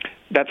 and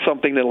that's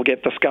something that'll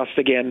get discussed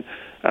again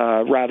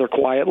rather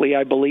quietly,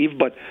 I believe,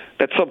 but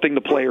that's something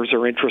the players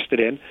are interested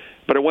in.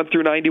 But it went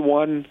through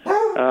 91.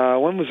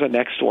 When was the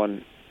next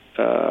one?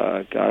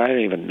 God, I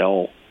don't even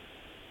know.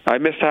 I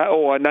missed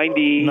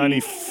 90,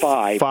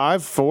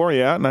 95, 4,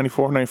 yeah,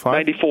 94, 95.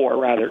 94,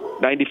 rather.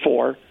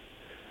 94.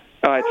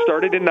 It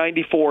started in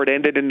 94. It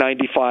ended in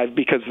 95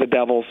 because the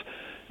Devils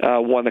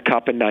won the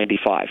Cup in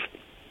 95.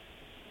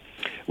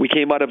 We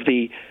came out of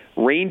the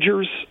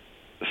Rangers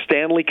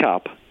Stanley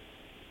Cup,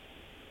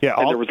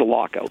 and there was a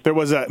lockout. There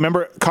was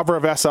remember, cover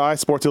of SI,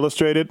 Sports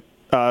Illustrated?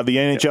 The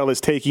NHL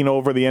is taking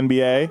over the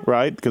NBA,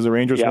 right? Because the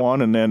Rangers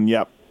won, and then,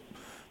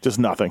 just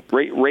nothing.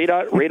 Right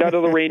out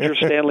of the Rangers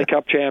Stanley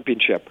Cup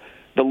championship,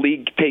 the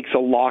league takes a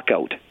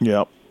lockout.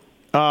 Yep.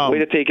 Way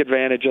to take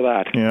advantage of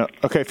that. Yeah.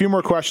 Okay, a few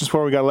more questions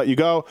before we got to let you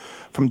go.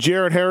 From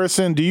Jared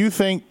Harrison, do you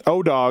think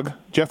O-Dog,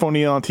 Jeff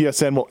O'Neill on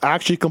TSN, will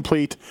actually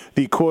complete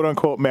the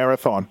quote-unquote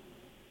marathon?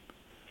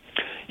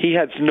 He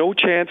has no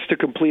chance to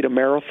complete a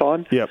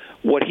marathon. Yep.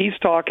 What he's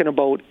talking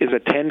about is a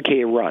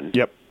 10K run.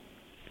 Yep.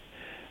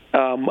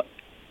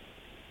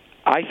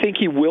 I think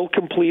he will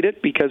complete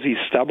it because he's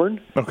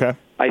stubborn. Okay.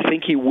 I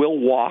think he will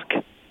walk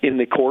in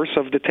the course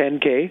of the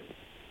 10K,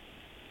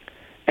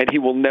 and he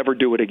will never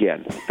do it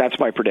again. That's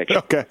my prediction.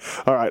 Okay.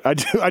 All right.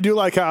 I do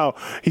like how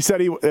he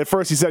said at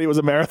first he said he was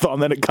a marathon,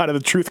 then it kind of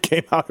the truth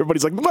came out.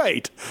 Everybody's like,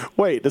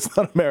 wait, it's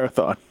not a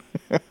marathon.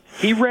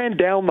 He ran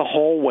down the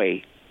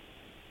hallway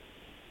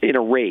in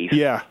a race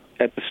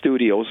at the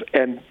studios,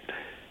 and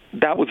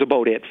that was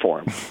about it for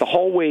him. The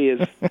hallway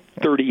is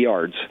 30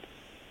 yards.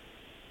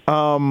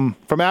 From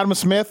Adam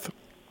Smith,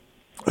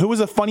 who was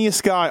the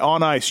funniest guy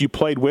on ice you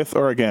played with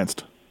or against?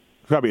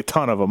 There's got to be a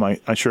ton of them, I'm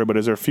sure, but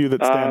is there a few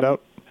that stand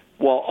out?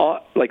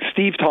 Well, like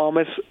Steve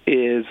Thomas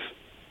is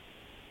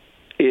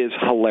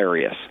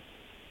hilarious.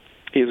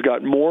 He's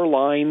got more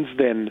lines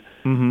than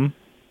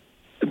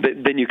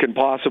you can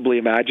possibly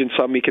imagine.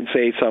 Some you can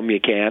say, some you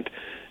can't.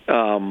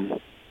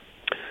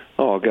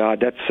 Oh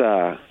God,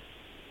 that's.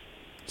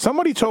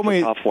 Somebody told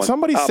me.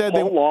 Somebody said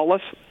Paul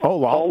Lawless.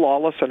 Paul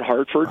Lawless in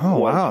Hartford. Oh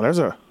wow, there's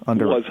a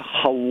was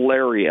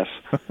hilarious,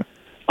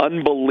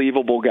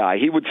 unbelievable guy.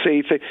 He would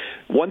say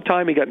one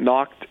time he got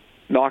knocked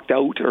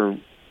out or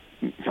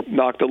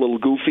knocked a little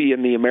goofy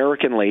in the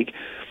American League.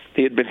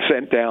 He had been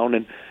sent down,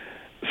 and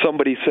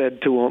somebody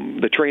said to him,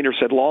 the trainer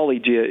said, "Lolly,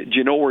 do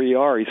you know where you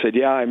are?" He said,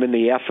 "Yeah, I'm in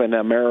the effing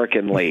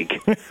American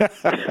League."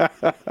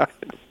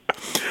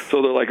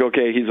 So they're like,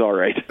 okay, he's all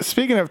right.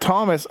 Speaking of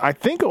Thomas, I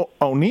think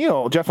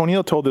Jeff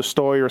O'Neill told this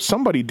story, or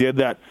somebody did,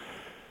 that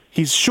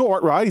he's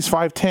short, right? He's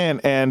 5'10",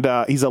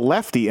 and he's a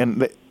lefty,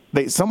 and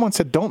someone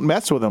said don't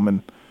mess with him,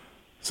 and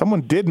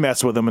someone did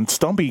mess with him, and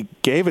Stumpy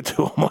gave it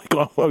to him like,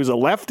 oh, he was a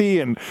lefty,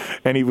 and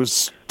he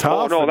was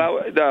tough. Oh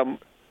no,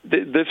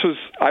 this was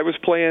I was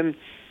playing.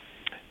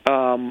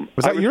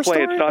 Was that your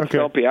story? It's not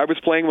Stumpy. I was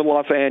playing with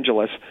Los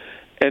Angeles,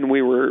 and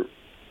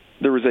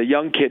there was a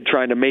young kid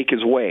trying to make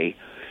his way.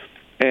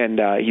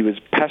 And he was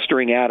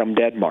pestering Adam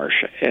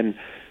Deadmarsh. And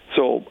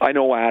so I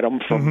know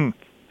Adam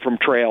from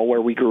Trail, where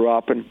we grew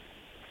up, and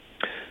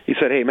he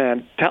said, "Hey,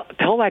 man,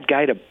 tell that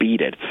guy to beat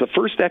it. It's the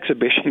first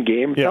exhibition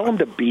game. Tell him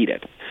to beat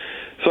it."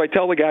 So I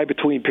tell the guy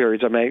between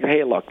periods, I'm like,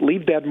 "Hey, look,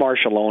 leave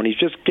Deadmarsh alone. He's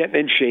just getting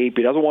in shape.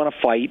 He doesn't want to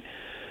fight.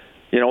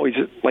 You know, he's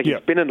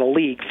been in the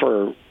league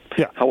for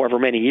however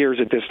many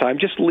years at this time.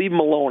 Just leave him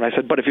alone." I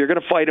said, "But if you're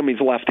going to fight him,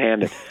 he's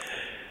left-handed."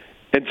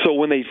 And so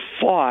when they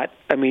fought,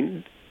 I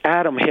mean,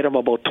 Adam hit him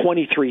about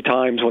 23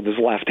 times with his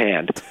left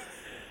hand.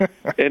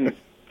 And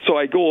so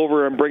I go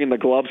over and bringing the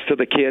gloves to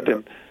the kid,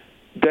 and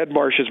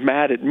Deadmarsh is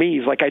mad at me.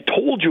 He's like, "I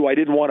told you I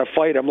didn't want to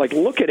fight." I'm like,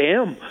 "Look at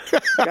him."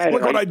 Guy had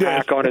a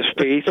pack on his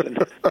face,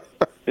 and,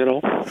 you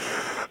know.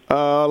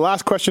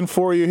 Last question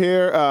for you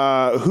here.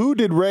 Who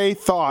did Ray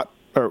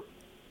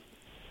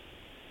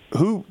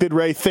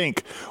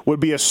think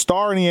would be a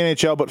star in the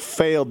NHL but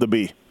failed to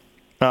be?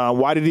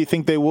 Why did he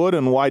think they would,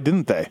 and why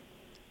didn't they?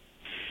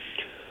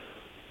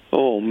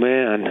 Oh,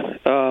 man.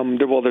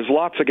 Well, there's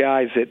lots of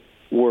guys that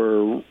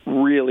were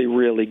really,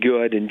 really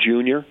good in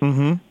junior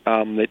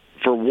that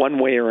for one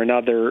way or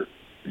another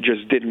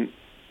just didn't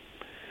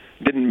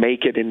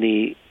make it in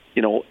the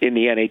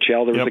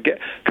NHL. There was a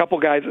couple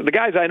guys. The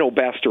guys I know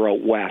best are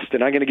out west,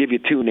 and I'm going to give you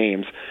two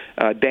names.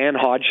 Dan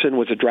Hodgson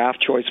was a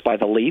draft choice by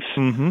the Leafs.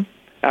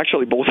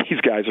 Actually, both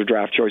these guys are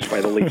draft choice by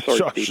the Leafs.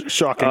 Sorry, Steve.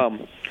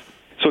 Shocking.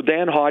 So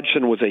Dan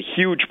Hodgson was a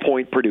huge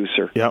point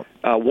producer.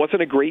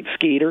 Wasn't a great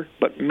skater,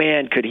 but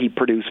man, could he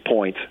produce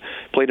points.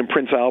 Played in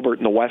Prince Albert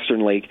in the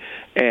Western League,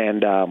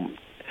 and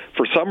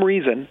for some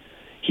reason,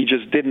 he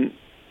just didn't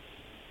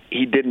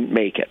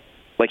make it.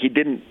 Like, he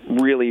didn't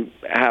really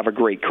have a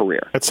great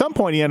career. At some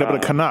point, he ended up in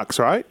the Canucks,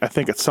 right? I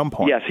think at some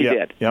point. Yes, he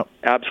did. Yep.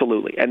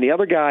 Absolutely. And the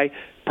other guy,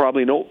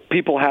 probably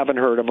people haven't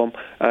heard of him,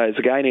 is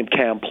a guy named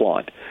Cam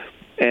Plant.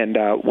 And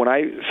when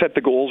I set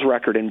the goals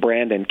record in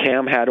Brandon,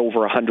 Cam had over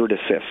 100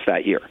 assists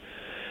that year.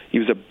 He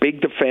was a big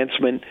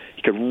defenseman.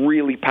 He could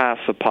really pass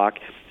the puck,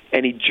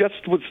 and it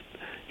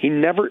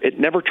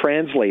never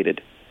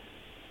translated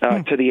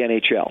to the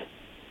NHL.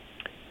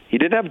 He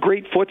didn't have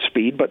great foot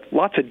speed, but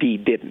lots of D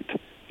didn't.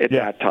 at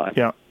that time.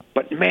 Yeah.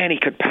 But man, he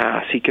could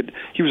pass.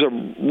 He was a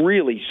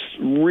really,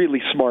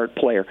 really smart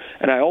player,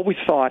 and I always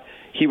thought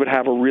he would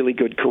have a really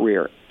good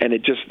career. And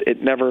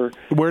it never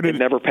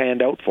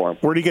panned out for him.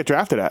 Where did he get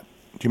drafted at?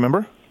 Do you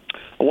remember?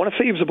 I want to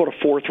say he was about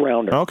a 4th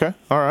rounder. Okay,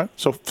 all right.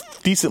 So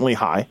decently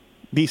high.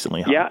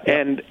 Yeah,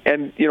 and as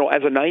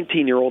a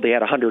 19-year-old, he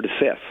had 100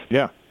 assists.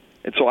 Yeah.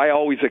 And so I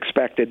always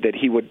expected that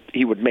he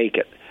would make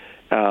it,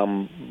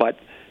 but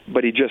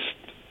he just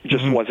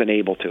wasn't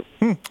able to.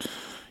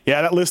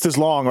 Yeah, that list is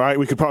long, right?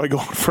 We could probably go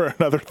on for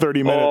another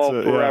 30 minutes.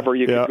 Forever.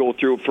 You could go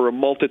through for a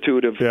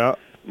multitude of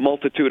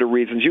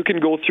reasons. You can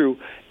go through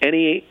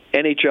any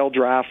NHL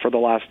draft for the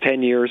last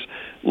 10 years,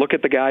 look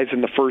at the guys in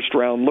the first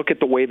round, look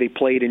at the way they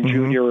played in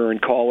junior or in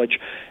college,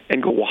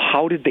 and go, well,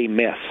 how did they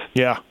miss?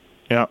 Yeah.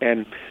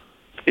 And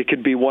it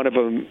could be one of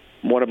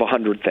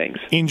 100 things.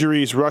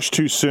 Injuries, rushed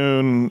too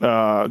soon,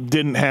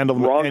 didn't handle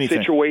wrong anything.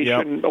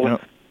 Situation.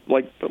 Yep.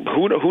 Like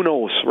who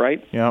knows,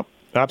 right? Yeah.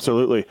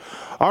 Absolutely.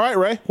 All right,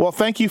 Ray. Well,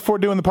 thank you for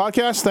doing the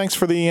podcast. Thanks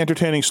for the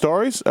entertaining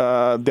stories.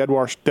 Dead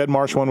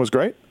Marsh one was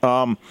great.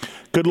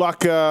 Good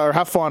luck, or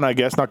have fun, I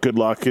guess. Not good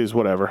luck is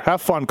whatever.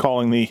 Have fun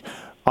calling the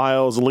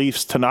Isles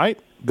Leafs tonight.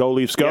 Go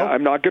Leafs, go. Yeah,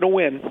 I'm not going to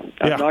win.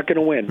 I'm not going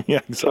to win.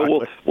 Yeah, exactly.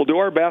 So we'll do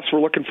our best. We're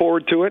looking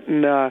forward to it.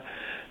 And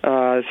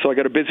so I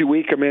got a busy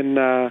week. I'm in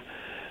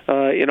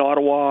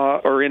Ottawa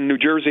or in New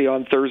Jersey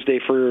on Thursday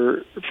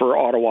for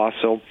Ottawa.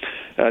 So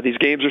these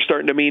games are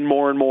starting to mean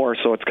more and more,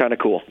 so it's kind of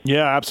cool.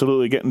 Yeah,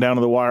 absolutely. Getting down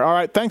to the wire. All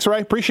right. Thanks,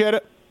 Ray. Appreciate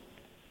it.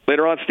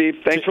 Later on, Steve.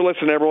 Thanks for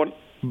listening, everyone.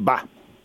 Bye.